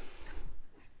be done.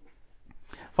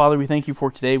 Father, we thank You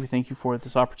for today. We thank You for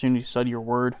this opportunity to study Your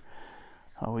Word.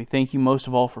 We thank You most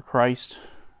of all for Christ.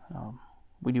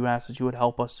 We do ask that You would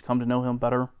help us to come to know Him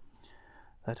better,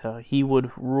 that He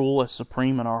would rule as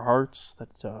supreme in our hearts,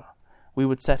 that we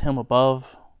would set Him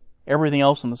above everything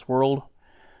else in this world,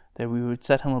 that we would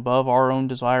set Him above our own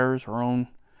desires, our own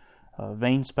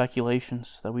vain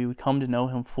speculations, that we would come to know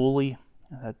Him fully,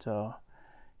 that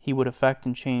He would affect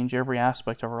and change every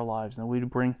aspect of our lives, and that we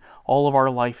would bring all of our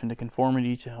life into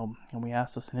conformity to Him. And we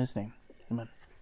ask this in His name.